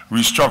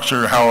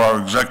 restructure how our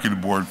executive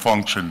board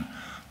functioned,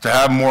 to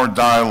have more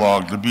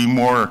dialogue, to be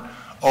more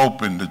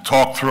open, to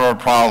talk through our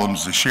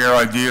problems, to share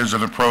ideas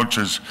and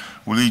approaches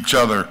with each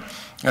other,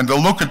 and to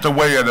look at the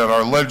way that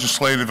our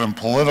legislative and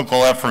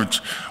political efforts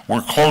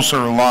were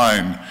closer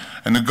aligned,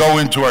 and to go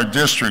into our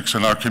districts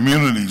and our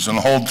communities and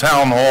hold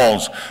town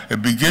halls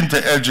and begin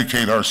to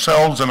educate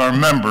ourselves and our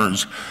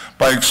members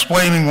by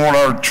explaining what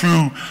our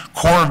true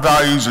core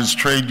values as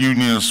trade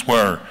unionists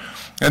were,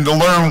 and to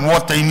learn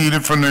what they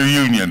needed from their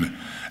union.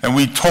 And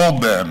we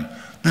told them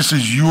This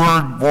is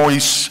your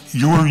voice,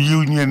 your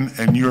union,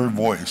 and your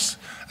voice.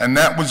 And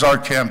that was our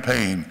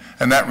campaign,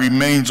 and that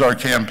remains our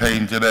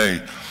campaign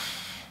today.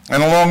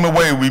 And along the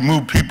way, we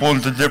moved people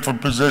into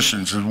different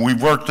positions, and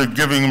we've worked at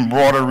giving them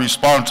broader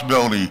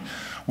responsibility.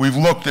 We've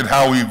looked at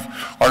how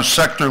our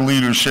sector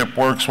leadership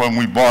works when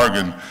we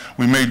bargain.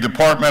 We made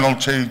departmental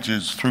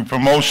changes through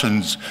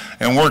promotions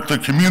and worked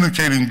at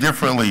communicating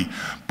differently,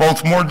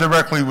 both more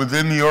directly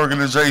within the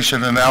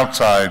organization and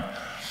outside.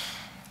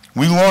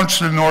 We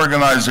launched an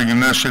organizing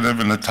initiative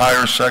in the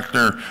tire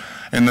sector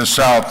in the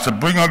South to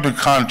bring under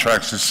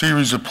contracts a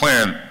series of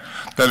plans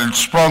that had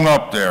sprung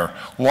up there,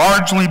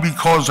 largely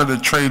because of the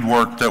trade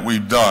work that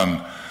we've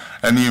done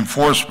and the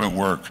enforcement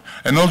work.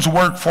 And those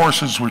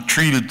workforces were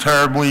treated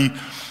terribly,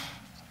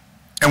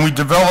 and we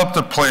developed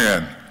a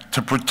plan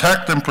to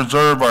protect and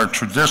preserve our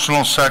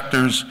traditional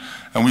sectors,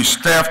 and we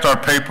staffed our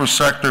paper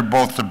sector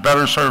both to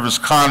better service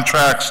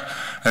contracts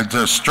and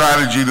to a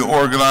strategy to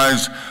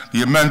organize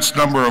the immense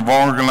number of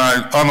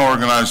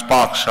unorganized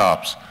box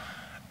shops.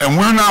 And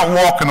we're not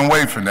walking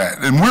away from that,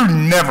 and we're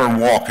never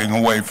walking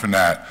away from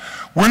that.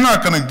 We're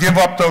not going to give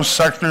up those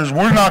sectors.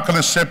 We're not going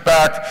to sit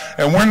back,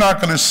 and we're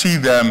not going to see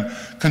them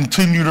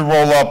continue to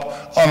roll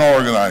up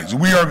unorganized.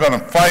 We are going to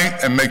fight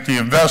and make the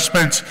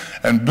investments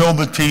and build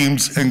the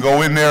teams and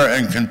go in there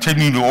and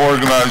continue to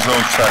organize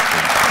those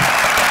sectors.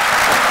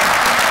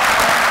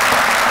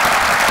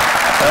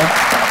 Okay?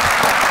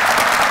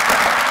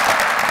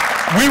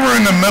 We were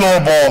in the middle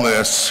of all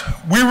this.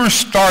 We were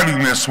starting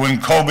this when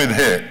COVID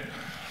hit.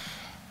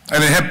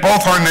 And it hit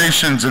both our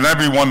nations, and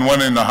everyone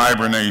went into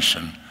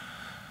hibernation.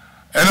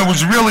 And it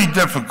was really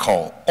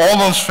difficult. All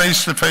those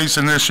face-to-face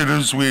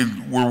initiatives we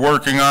were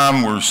working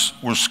on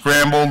were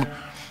scrambled,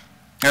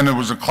 and there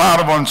was a cloud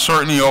of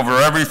uncertainty over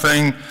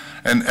everything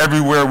and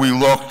everywhere we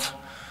looked.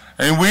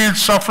 And we had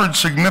suffered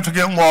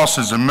significant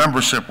losses and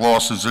membership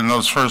losses in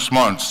those first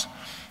months.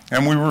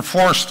 And we were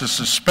forced to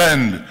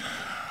suspend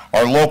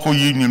our local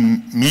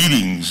union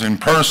meetings in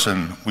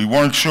person. We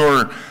weren't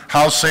sure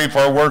how safe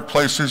our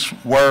workplaces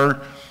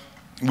were.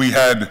 We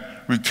had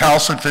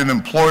recalcitrant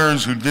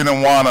employers who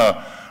didn't want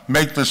to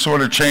make the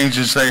sort of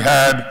changes they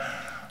had.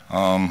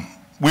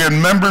 We had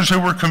members who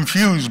were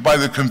confused by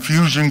the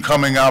confusion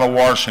coming out of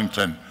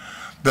Washington.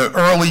 The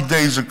early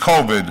days of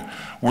COVID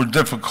were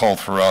difficult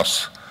for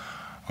us.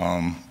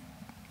 And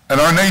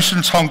our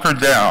nation's hunkered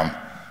down.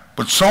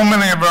 But so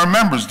many of our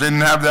members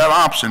didn't have that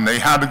option. They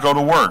had to go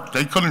to work.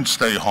 They couldn't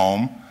stay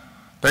home.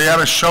 They had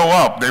to show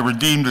up. They were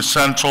deemed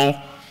essential,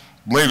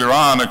 later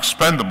on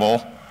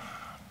expendable.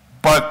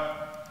 But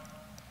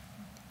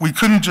we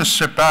couldn't just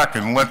sit back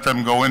and let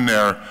them go in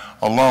there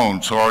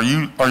alone. So our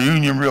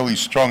union really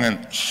swung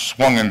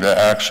into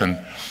action.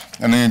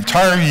 And the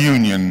entire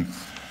union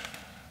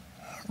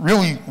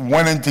really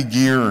went into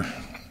gear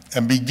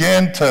and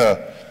began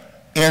to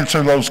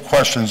answer those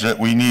questions that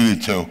we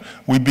needed to.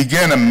 We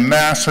began a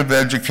massive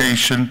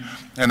education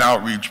and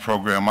outreach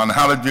program on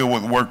how to deal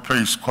with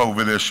workplace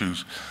COVID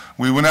issues.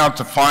 We went out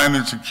to find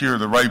and secure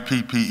the right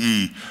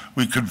PPE.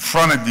 We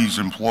confronted these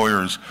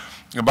employers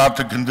about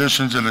the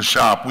conditions in the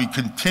shop. We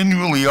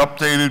continually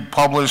updated,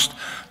 published,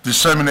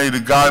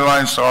 disseminated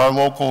guidelines to our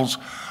locals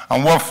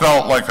on what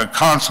felt like a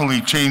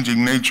constantly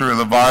changing nature of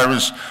the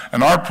virus,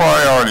 and our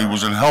priority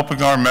was in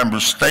helping our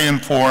members stay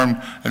informed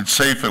and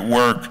safe at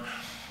work,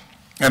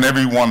 and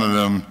every one of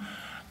them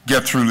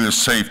get through this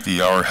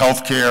safety. Our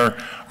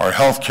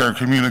healthcare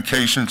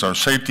communications, our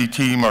safety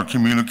team, our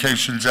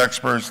communications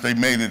experts, they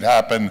made it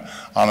happen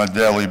on a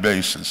daily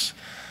basis.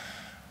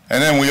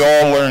 And then we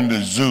all learned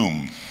to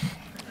Zoom.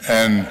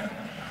 And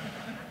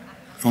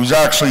it was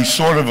actually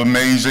sort of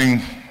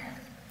amazing.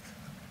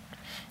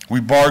 We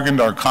bargained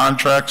our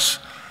contracts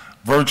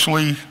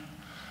virtually.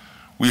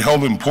 We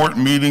held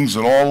important meetings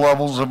at all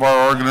levels of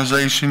our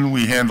organization.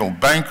 We handled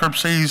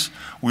bankruptcies.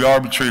 We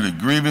arbitrated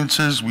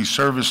grievances. We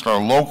serviced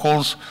our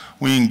locals.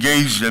 We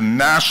engaged in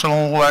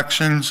national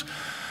elections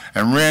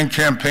and ran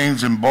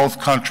campaigns in both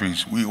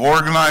countries. We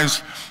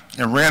organized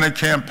and ran a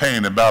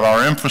campaign about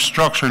our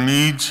infrastructure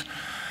needs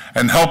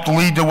and helped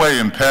lead the way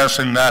in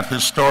passing that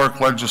historic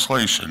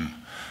legislation.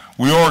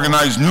 We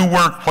organized new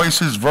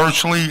workplaces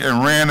virtually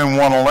and ran and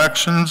won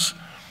elections.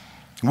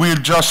 We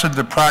adjusted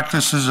the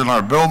practices in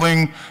our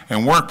building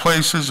and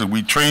workplaces, and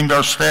we trained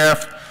our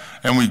staff,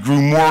 and we grew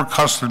more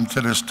accustomed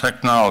to this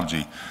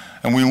technology.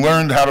 And we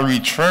learned how to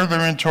reach further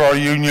into our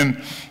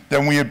union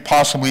than we had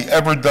possibly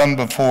ever done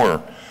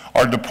before.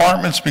 Our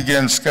departments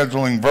began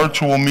scheduling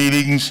virtual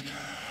meetings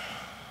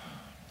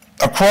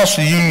across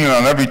the union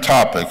on every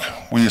topic.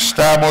 We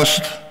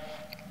established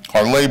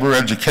our labor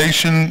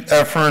education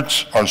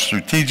efforts, our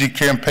strategic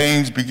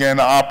campaigns began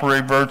to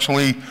operate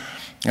virtually,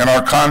 and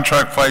our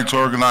contract fights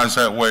organized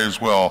that way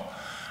as well.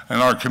 And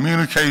our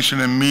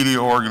communication and media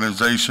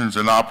organizations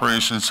and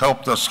operations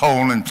helped us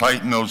hone and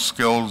tighten those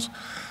skills.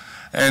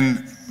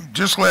 And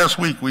just last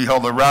week, we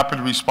held a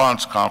rapid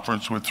response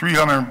conference with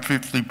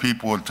 350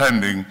 people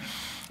attending,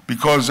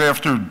 because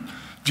after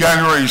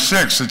January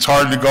 6th, it's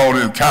hard to go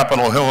to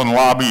Capitol Hill and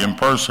lobby in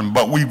person,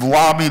 but we've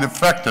lobbied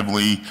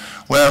effectively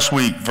last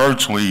week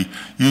virtually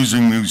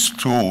using these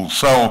tools.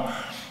 So,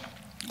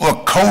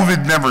 look,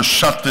 COVID never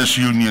shut this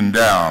union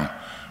down.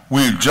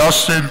 We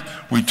adjusted,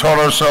 we taught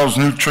ourselves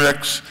new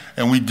tricks,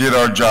 and we did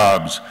our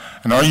jobs.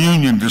 And our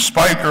union,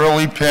 despite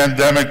early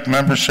pandemic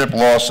membership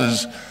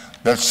losses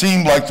that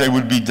seemed like they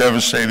would be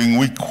devastating,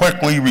 we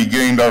quickly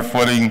regained our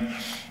footing.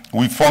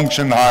 We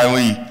functioned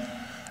highly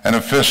and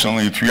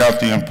efficiently throughout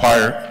the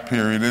entire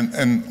period.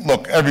 And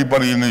look,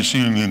 everybody in this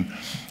union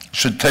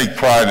should take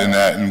pride in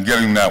that and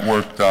getting that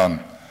work done.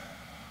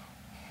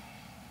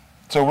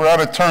 So we're at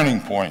a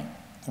turning point.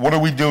 What are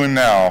we doing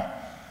now,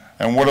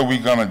 and what are we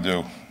going to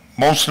do?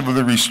 Most of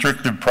the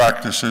restrictive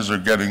practices are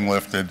getting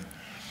lifted.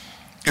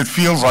 It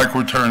feels like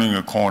we're turning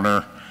a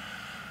corner.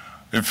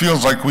 It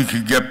feels like we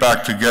could get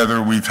back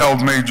together. We've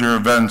held major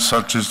events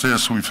such as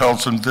this. We've held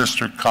some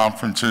district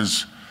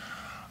conferences.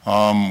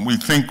 We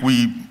think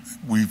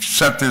we've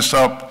set this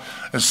up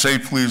as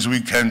safely as we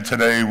can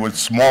today with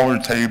smaller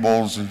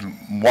tables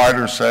and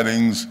wider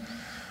settings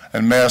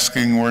and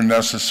masking where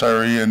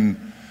necessary.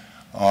 And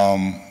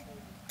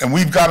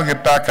we've got to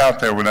get back out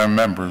there with our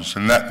members,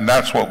 and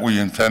that's what we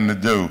intend to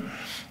do.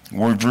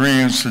 We've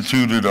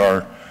reinstituted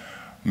our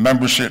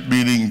membership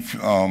meeting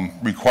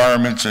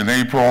requirements in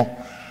April.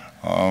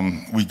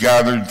 We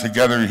gathered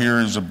together here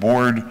as a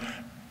board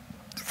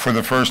for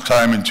the first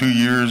time in 2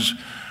 years.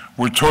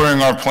 We're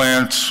touring our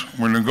plants,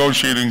 we're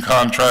negotiating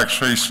contracts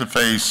face to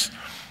face,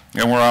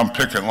 and we're on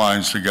picket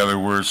lines together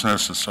where it's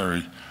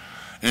necessary.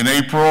 In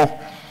April,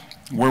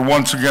 we're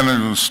once again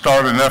going to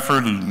start an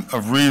effort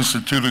of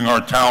reinstituting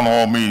our town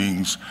hall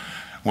meetings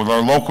with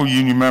our local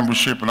union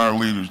membership and our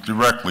leaders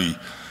directly,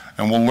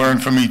 and we'll learn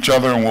from each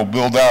other and we'll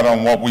build out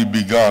on what we've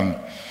begun.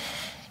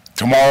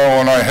 Tomorrow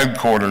in our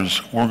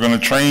headquarters, we're going to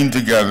train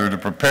together to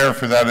prepare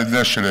for that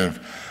initiative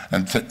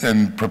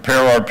and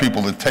prepare our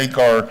people to take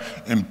our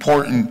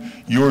important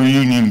your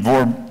union,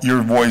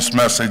 your voice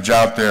message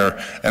out there,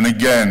 and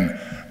again,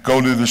 go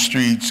to the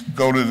streets,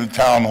 go to the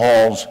town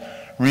halls,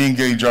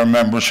 re-engage our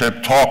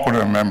membership, talk with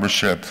our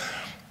membership.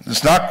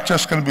 It's not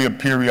just going to be a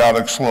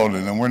periodic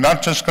slogan, and we're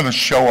not just going to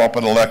show up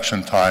at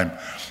election time.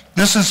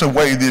 This is the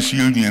way this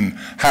union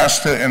has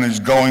to and is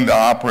going to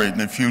operate in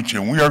the future.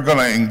 And we are going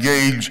to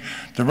engage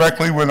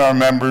directly with our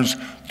members,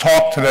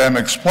 talk to them,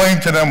 explain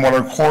to them what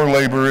are core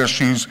labor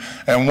issues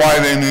and why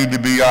they need to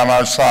be on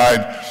our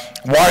side,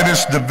 why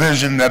this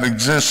division that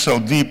exists so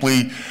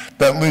deeply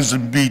that Liz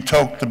and B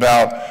talked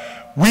about.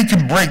 We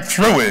can break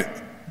through it.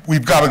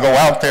 We've got to go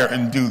out there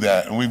and do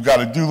that. And we've got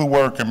to do the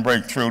work and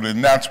break through it.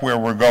 And that's where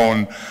we're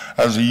going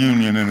as a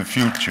union in the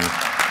future.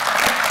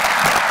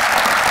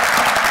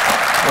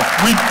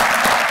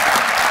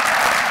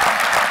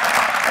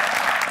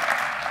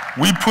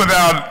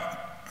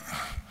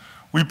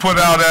 We put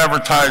out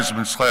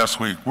advertisements last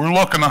week. We're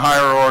looking to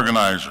hire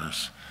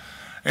organizers,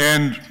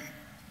 and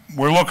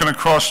we're looking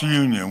across the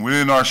union,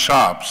 within our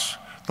shops.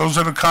 Those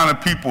are the kind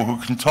of people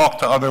who can talk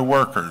to other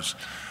workers.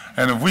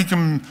 And if we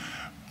can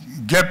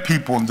get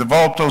people and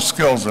develop those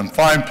skills and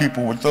find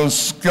people with those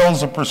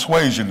skills of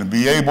persuasion to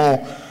be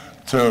able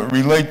to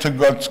relate to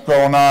what's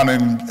going on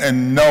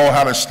and know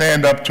how to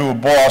stand up to a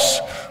boss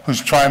who's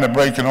trying to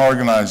break an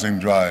organizing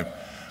drive,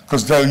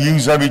 because they'll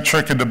use every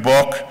trick in the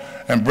book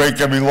and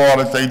break every law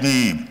that they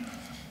need.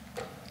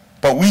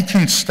 But we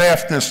can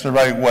staff this the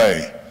right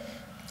way.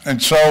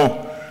 And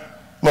so,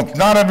 look,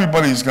 not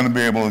everybody's going to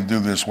be able to do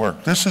this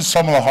work. This is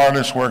some of the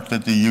hardest work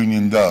that the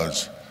union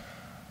does.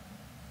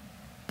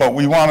 But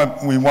we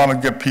want to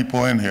get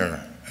people in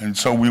here. And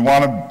so we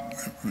want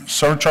to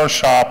search our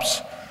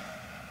shops,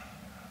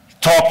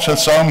 talk to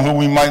some who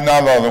we might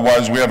not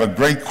otherwise. We have a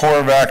great core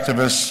of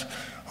activists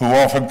who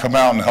often come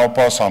out and help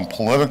us on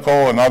political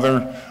and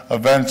other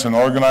events and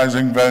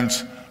organizing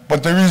events.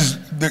 But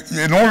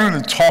in order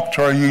to talk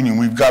to our union,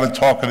 we've got to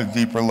talk at a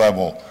deeper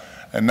level.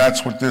 And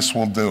that's what this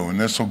will do. And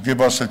this will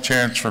give us a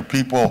chance for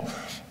people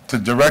to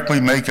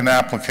directly make an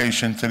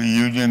application to the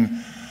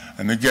union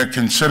and to get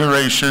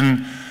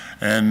consideration.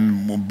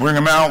 And we'll bring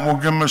them out and we'll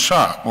give them a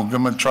shot. We'll give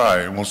them a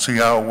try and we'll see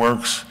how it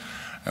works,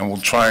 and we'll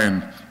try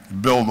and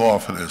build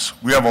off of this.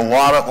 We have a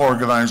lot of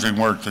organizing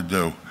work to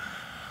do.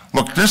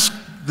 Look, this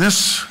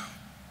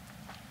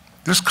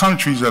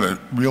country's at a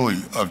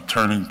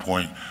turning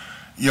point.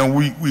 You know,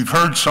 we've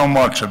heard so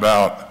much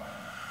about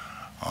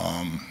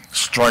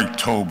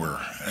Striketober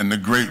and the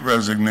Great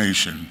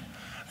Resignation,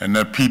 and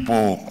that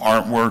people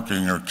aren't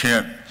working or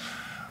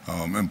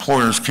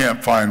employers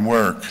can't find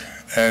work.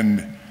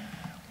 And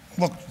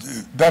look,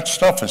 that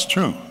stuff is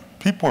true.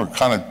 People are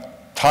kind of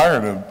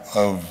tired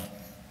of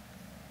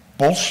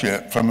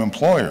bullshit from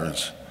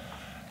employers,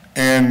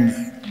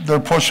 and they're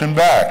pushing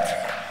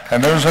back.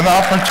 And there's an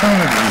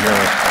opportunity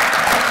here.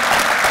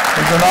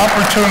 There's an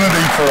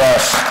opportunity for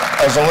us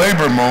as a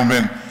labor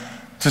movement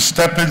to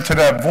step into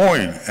that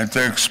void and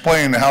to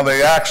explain how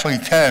they actually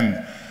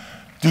can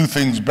do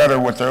things better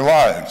with their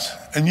lives.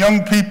 And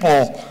young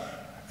people,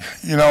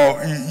 you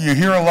know, you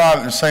hear a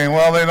lot saying,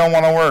 well, they don't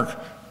want to work.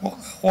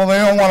 Well, they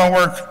don't want to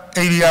work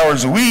 80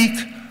 hours a week.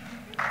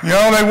 You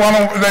know, they want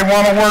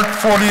to work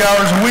 40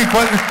 hours a week.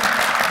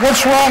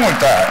 What's wrong with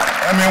that?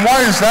 I mean,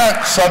 why is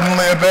that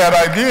suddenly a bad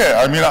idea?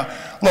 I mean,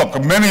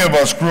 look, many of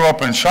us grew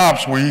up in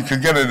shops where you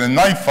could get in a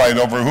knife fight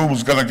over who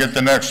was going to get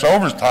the next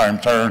overtime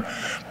turn,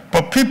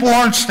 but people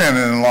aren't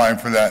standing in line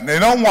for that, and they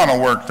don't want to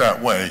work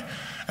that way,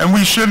 and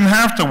we shouldn't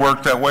have to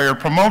work that way or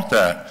promote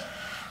that.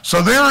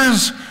 So there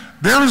is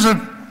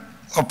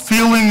a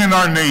feeling in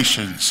our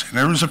nations, and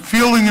there is a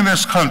feeling in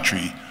this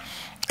country,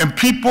 and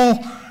people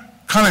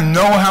kind of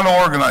know how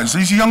to organize.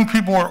 These young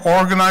people are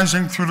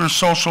organizing through their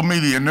social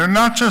media, and they're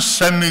not just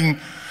sending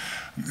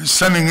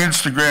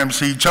Instagrams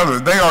to each other.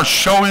 They are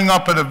showing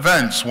up at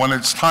events when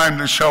it's time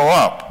to show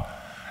up.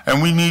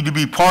 And we need to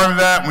be part of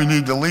that. We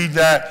need to lead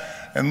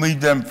that and lead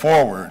them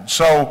forward.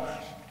 So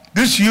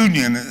this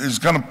union is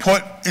going to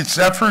put its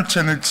efforts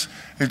and its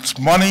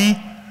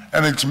money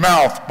and its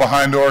mouth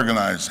behind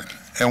organizing.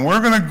 And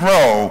we're going to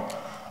grow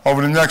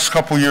over the next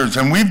couple of years.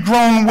 And we've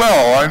grown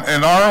well.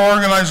 In our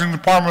organizing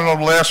department over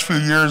the last few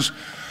years,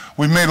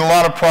 we've made a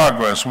lot of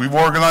progress. We've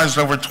organized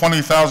over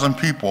 20,000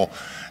 people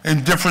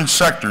in different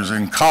sectors,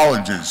 in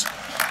colleges,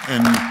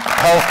 in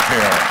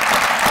healthcare,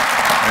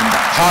 in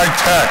high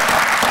tech.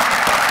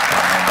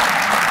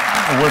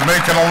 We're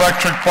making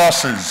electric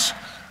buses.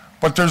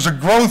 But there's a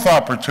growth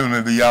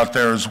opportunity out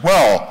there as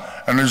well.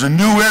 And there's a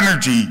new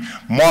energy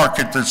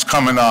market that's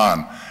coming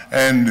on.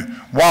 And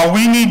while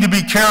we need to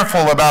be careful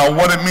about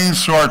what it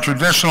means to our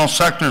traditional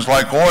sectors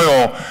like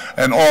oil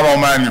and auto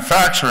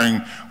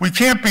manufacturing, we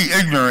can't be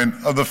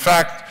ignorant of the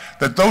fact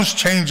that those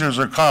changes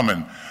are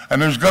coming.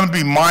 And there's going to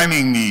be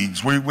mining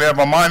needs. We have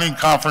a mining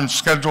conference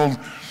scheduled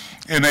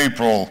in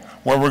April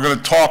where we're going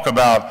to talk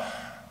about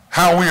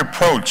how we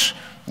approach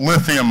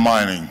lithium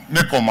mining,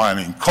 nickel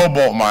mining,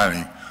 cobalt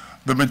mining,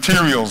 the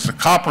materials, the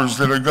coppers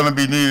that are going to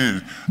be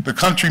needed. The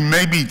country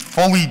maybe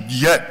fully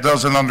yet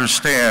doesn't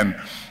understand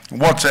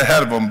what's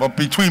ahead of them, but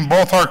between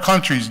both our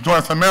countries,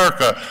 North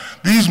America,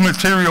 these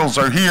materials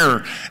are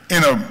here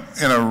in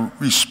a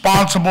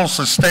responsible,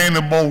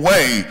 sustainable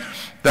way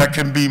that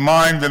can be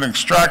mined and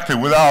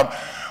extracted without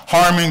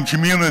harming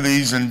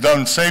communities and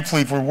done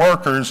safely for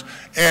workers,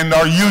 and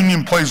our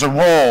union plays a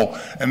role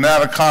in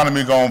that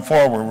economy going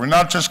forward. We're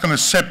not just going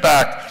to sit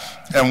back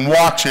and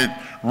watch it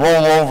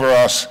roll over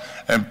us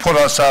and put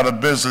us out of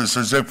business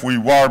as if we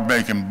were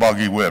making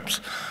buggy whips.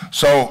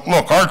 So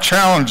look, our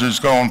challenges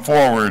going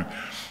forward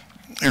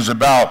is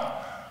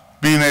about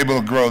being able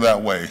to grow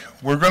that way.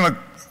 We're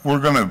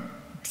gonna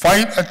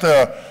fight at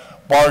the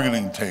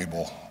bargaining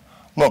table.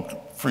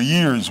 Look, for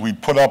years we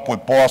put up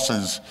with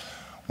bosses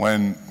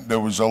when there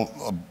was a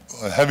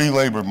heavy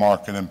labor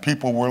market and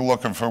people were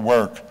looking for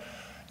work.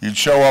 You'd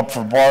show up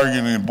for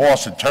bargaining and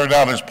boss would turn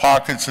out his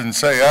pockets and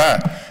say,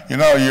 you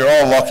know, you're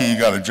all lucky you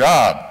got a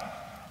job.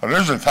 Well,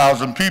 there's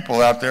 1,000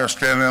 people out there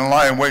standing in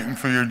line waiting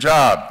for your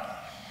job.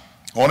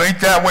 Well, it ain't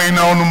that way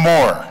no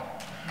more.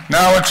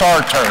 Now it's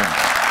our turn.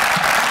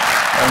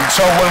 And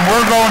so when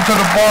we're going to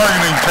the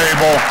bargaining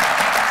table,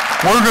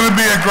 we're going to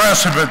be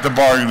aggressive at the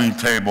bargaining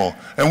table.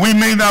 And we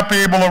may not be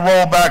able to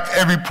roll back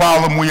every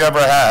problem we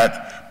ever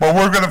had, but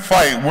we're going to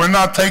fight. We're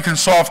not taking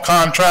soft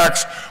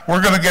contracts.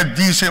 We're going to get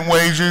decent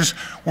wages.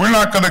 We're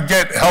not going to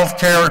get health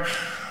care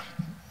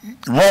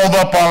rolled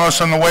up on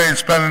us in the way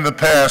it's been in the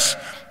past.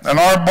 And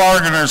our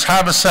bargainers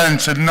have a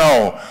sense and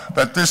know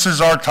that this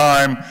is our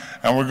time,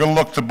 and we're going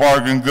to look to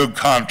bargain good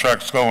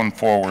contracts going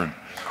forward.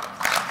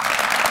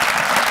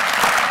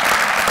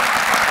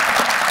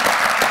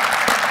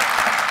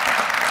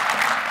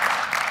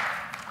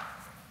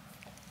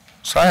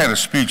 So I had a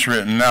speech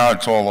written, now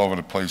it's all over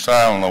the place.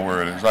 I don't know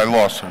where it is. I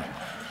lost it.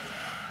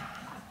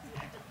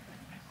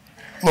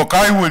 Look,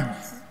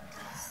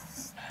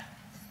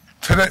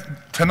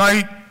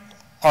 tonight,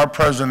 our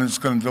president is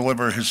going to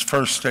deliver his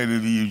first State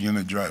of the Union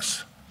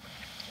address.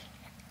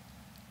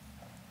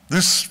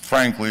 This,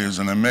 frankly, is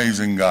an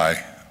amazing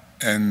guy.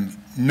 And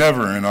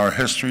never in our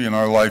history, in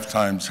our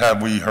lifetimes,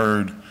 have we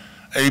heard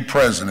a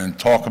president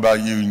talk about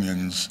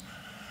unions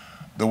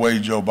the way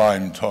Joe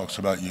Biden talks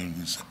about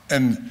unions.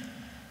 And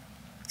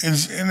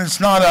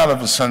it's not out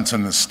of a sense of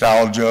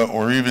nostalgia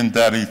or even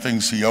that he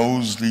thinks he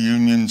owes the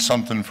union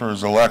something for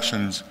his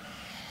elections.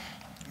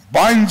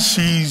 Biden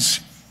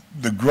sees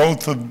the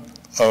growth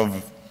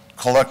of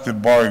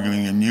collective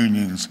bargaining and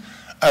unions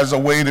as a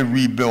way to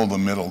rebuild a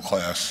middle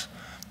class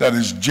that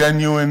is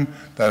genuine,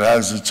 that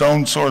has its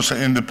own source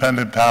of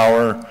independent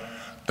power,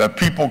 that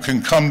people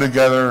can come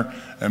together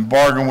and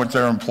bargain with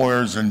their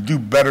employers and do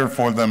better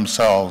for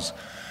themselves.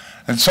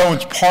 And so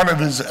it's part of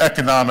his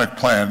economic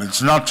plan.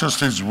 It's not just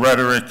his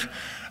rhetoric,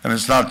 and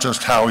it's not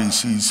just how he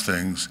sees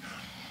things.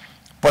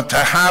 But to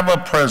have a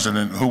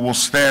president who will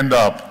stand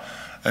up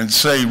and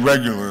say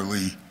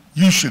regularly,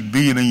 you should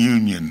be in a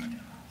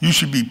union. You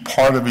should be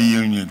part of a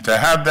union. To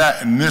have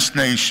that in this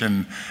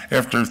nation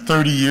after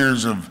 30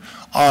 years of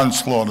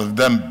onslaught of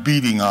them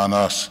beating on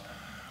us,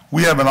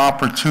 we have an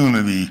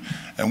opportunity,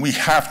 and we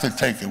have to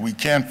take it. We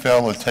can't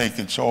fail to take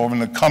it. So over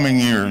the coming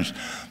years,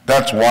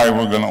 that's why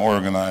we're going to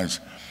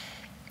organize.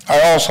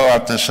 I also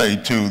have to say,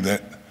 too,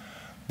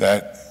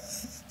 that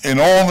in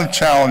all the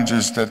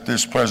challenges that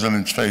this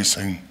president's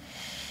facing,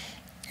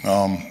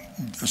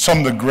 some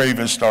of the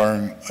gravest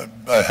are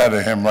ahead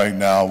of him right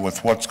now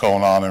with what's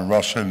going on in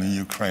Russia and the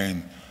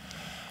Ukraine.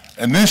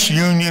 And this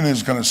union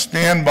is going to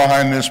stand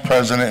behind this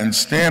president and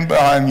stand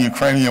behind the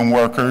Ukrainian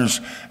workers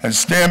and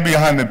stand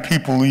behind the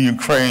people of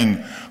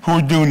Ukraine who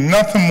are doing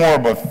nothing more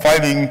but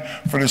fighting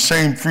for the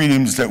same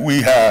freedoms that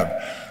we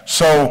have.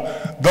 So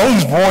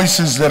those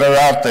voices that are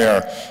out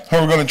there who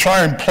are going to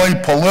try and play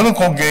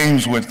political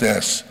games with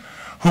this,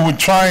 who would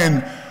try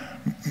and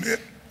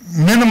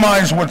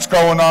minimize what's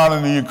going on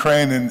in the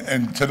Ukraine,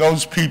 and to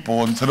those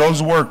people and to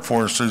those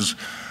workforces,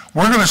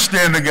 we're going to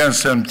stand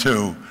against them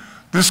too.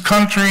 This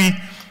country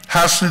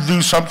has to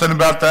do something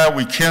about that.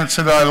 We can't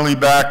sit idly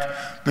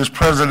back. This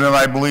president,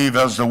 I believe,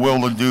 has the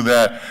will to do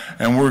that,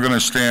 and we're going to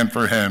stand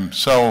for him.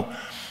 So,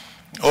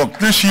 look,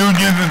 this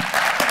union,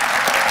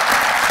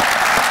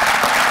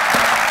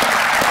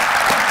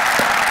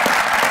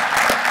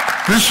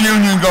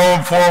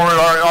 going forward,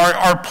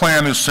 our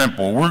plan is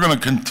simple. We're going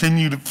to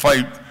continue to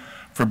fight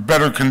for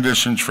better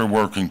conditions for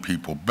working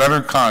people,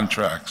 better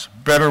contracts,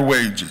 better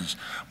wages,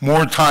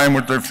 more time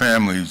with their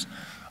families,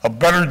 a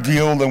better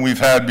deal than we've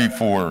had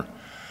before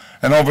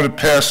and over the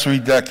past 3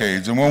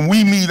 decades. And when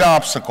we meet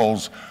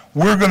obstacles,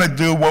 we're going to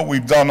do what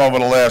we've done over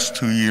the last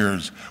 2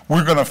 years.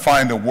 We're going to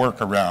find a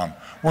workaround.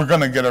 We're going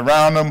to get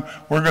around them.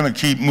 We're going to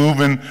keep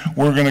moving.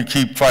 We're going to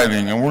keep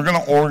fighting. And we're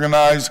going to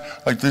organize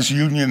like this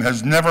union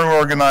has never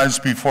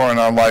organized before in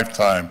our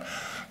lifetime.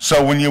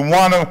 So when you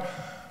want to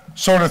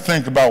sort of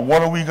think about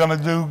what are we going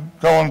to do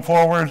going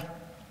forward,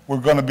 we're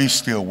going to be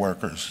steel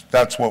workers.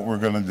 That's what we're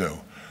going to do.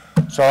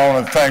 So I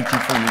want to thank you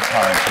for your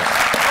time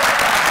today.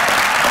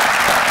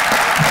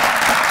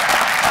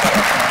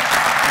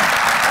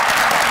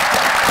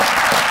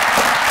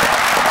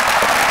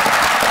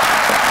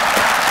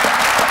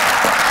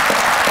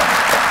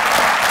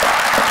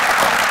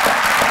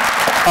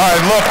 All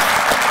right, look,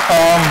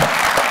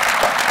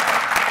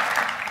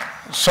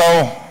 so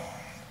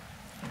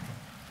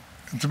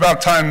it's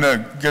about time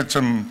to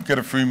get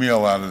a free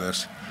meal out of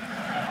this.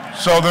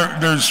 So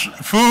there's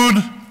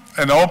food,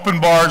 and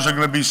open bars are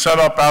going to be set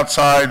up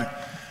outside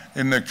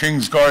in the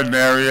King's Garden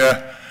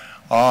area.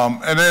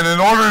 And then in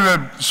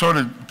order to sort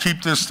of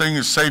keep this thing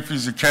as safe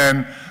as you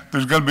can,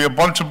 there's going to be a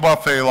bunch of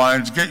buffet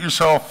lines. Get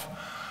yourself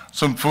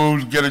some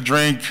food, get a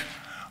drink.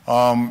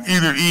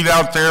 Either eat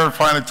out there,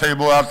 find a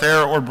table out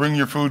there, or bring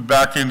your food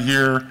back in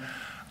here.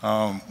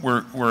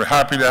 We're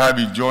happy to have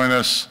you join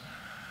us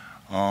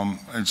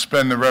and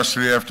spend the rest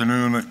of the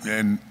afternoon.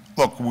 And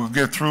look, we'll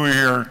get through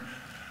here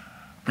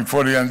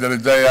before the end of the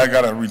day. I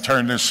got to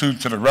return this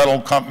suit to the rental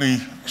company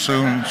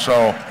soon.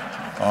 So,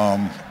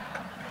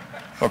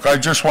 look, I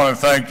just want to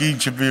thank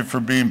each of you for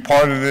being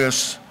part of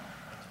this,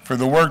 for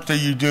the work that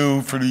you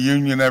do for the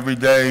union every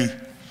day,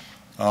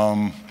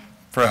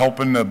 for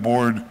helping the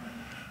board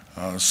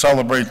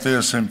celebrate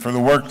this, and for the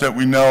work that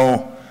we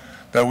know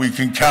that we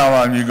can count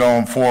on you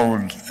going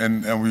forward,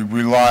 and we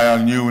rely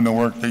on you and the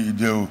work that you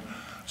do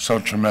so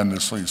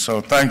tremendously.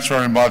 So thanks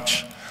very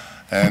much,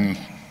 and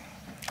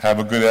have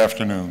a good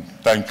afternoon.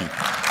 Thank you.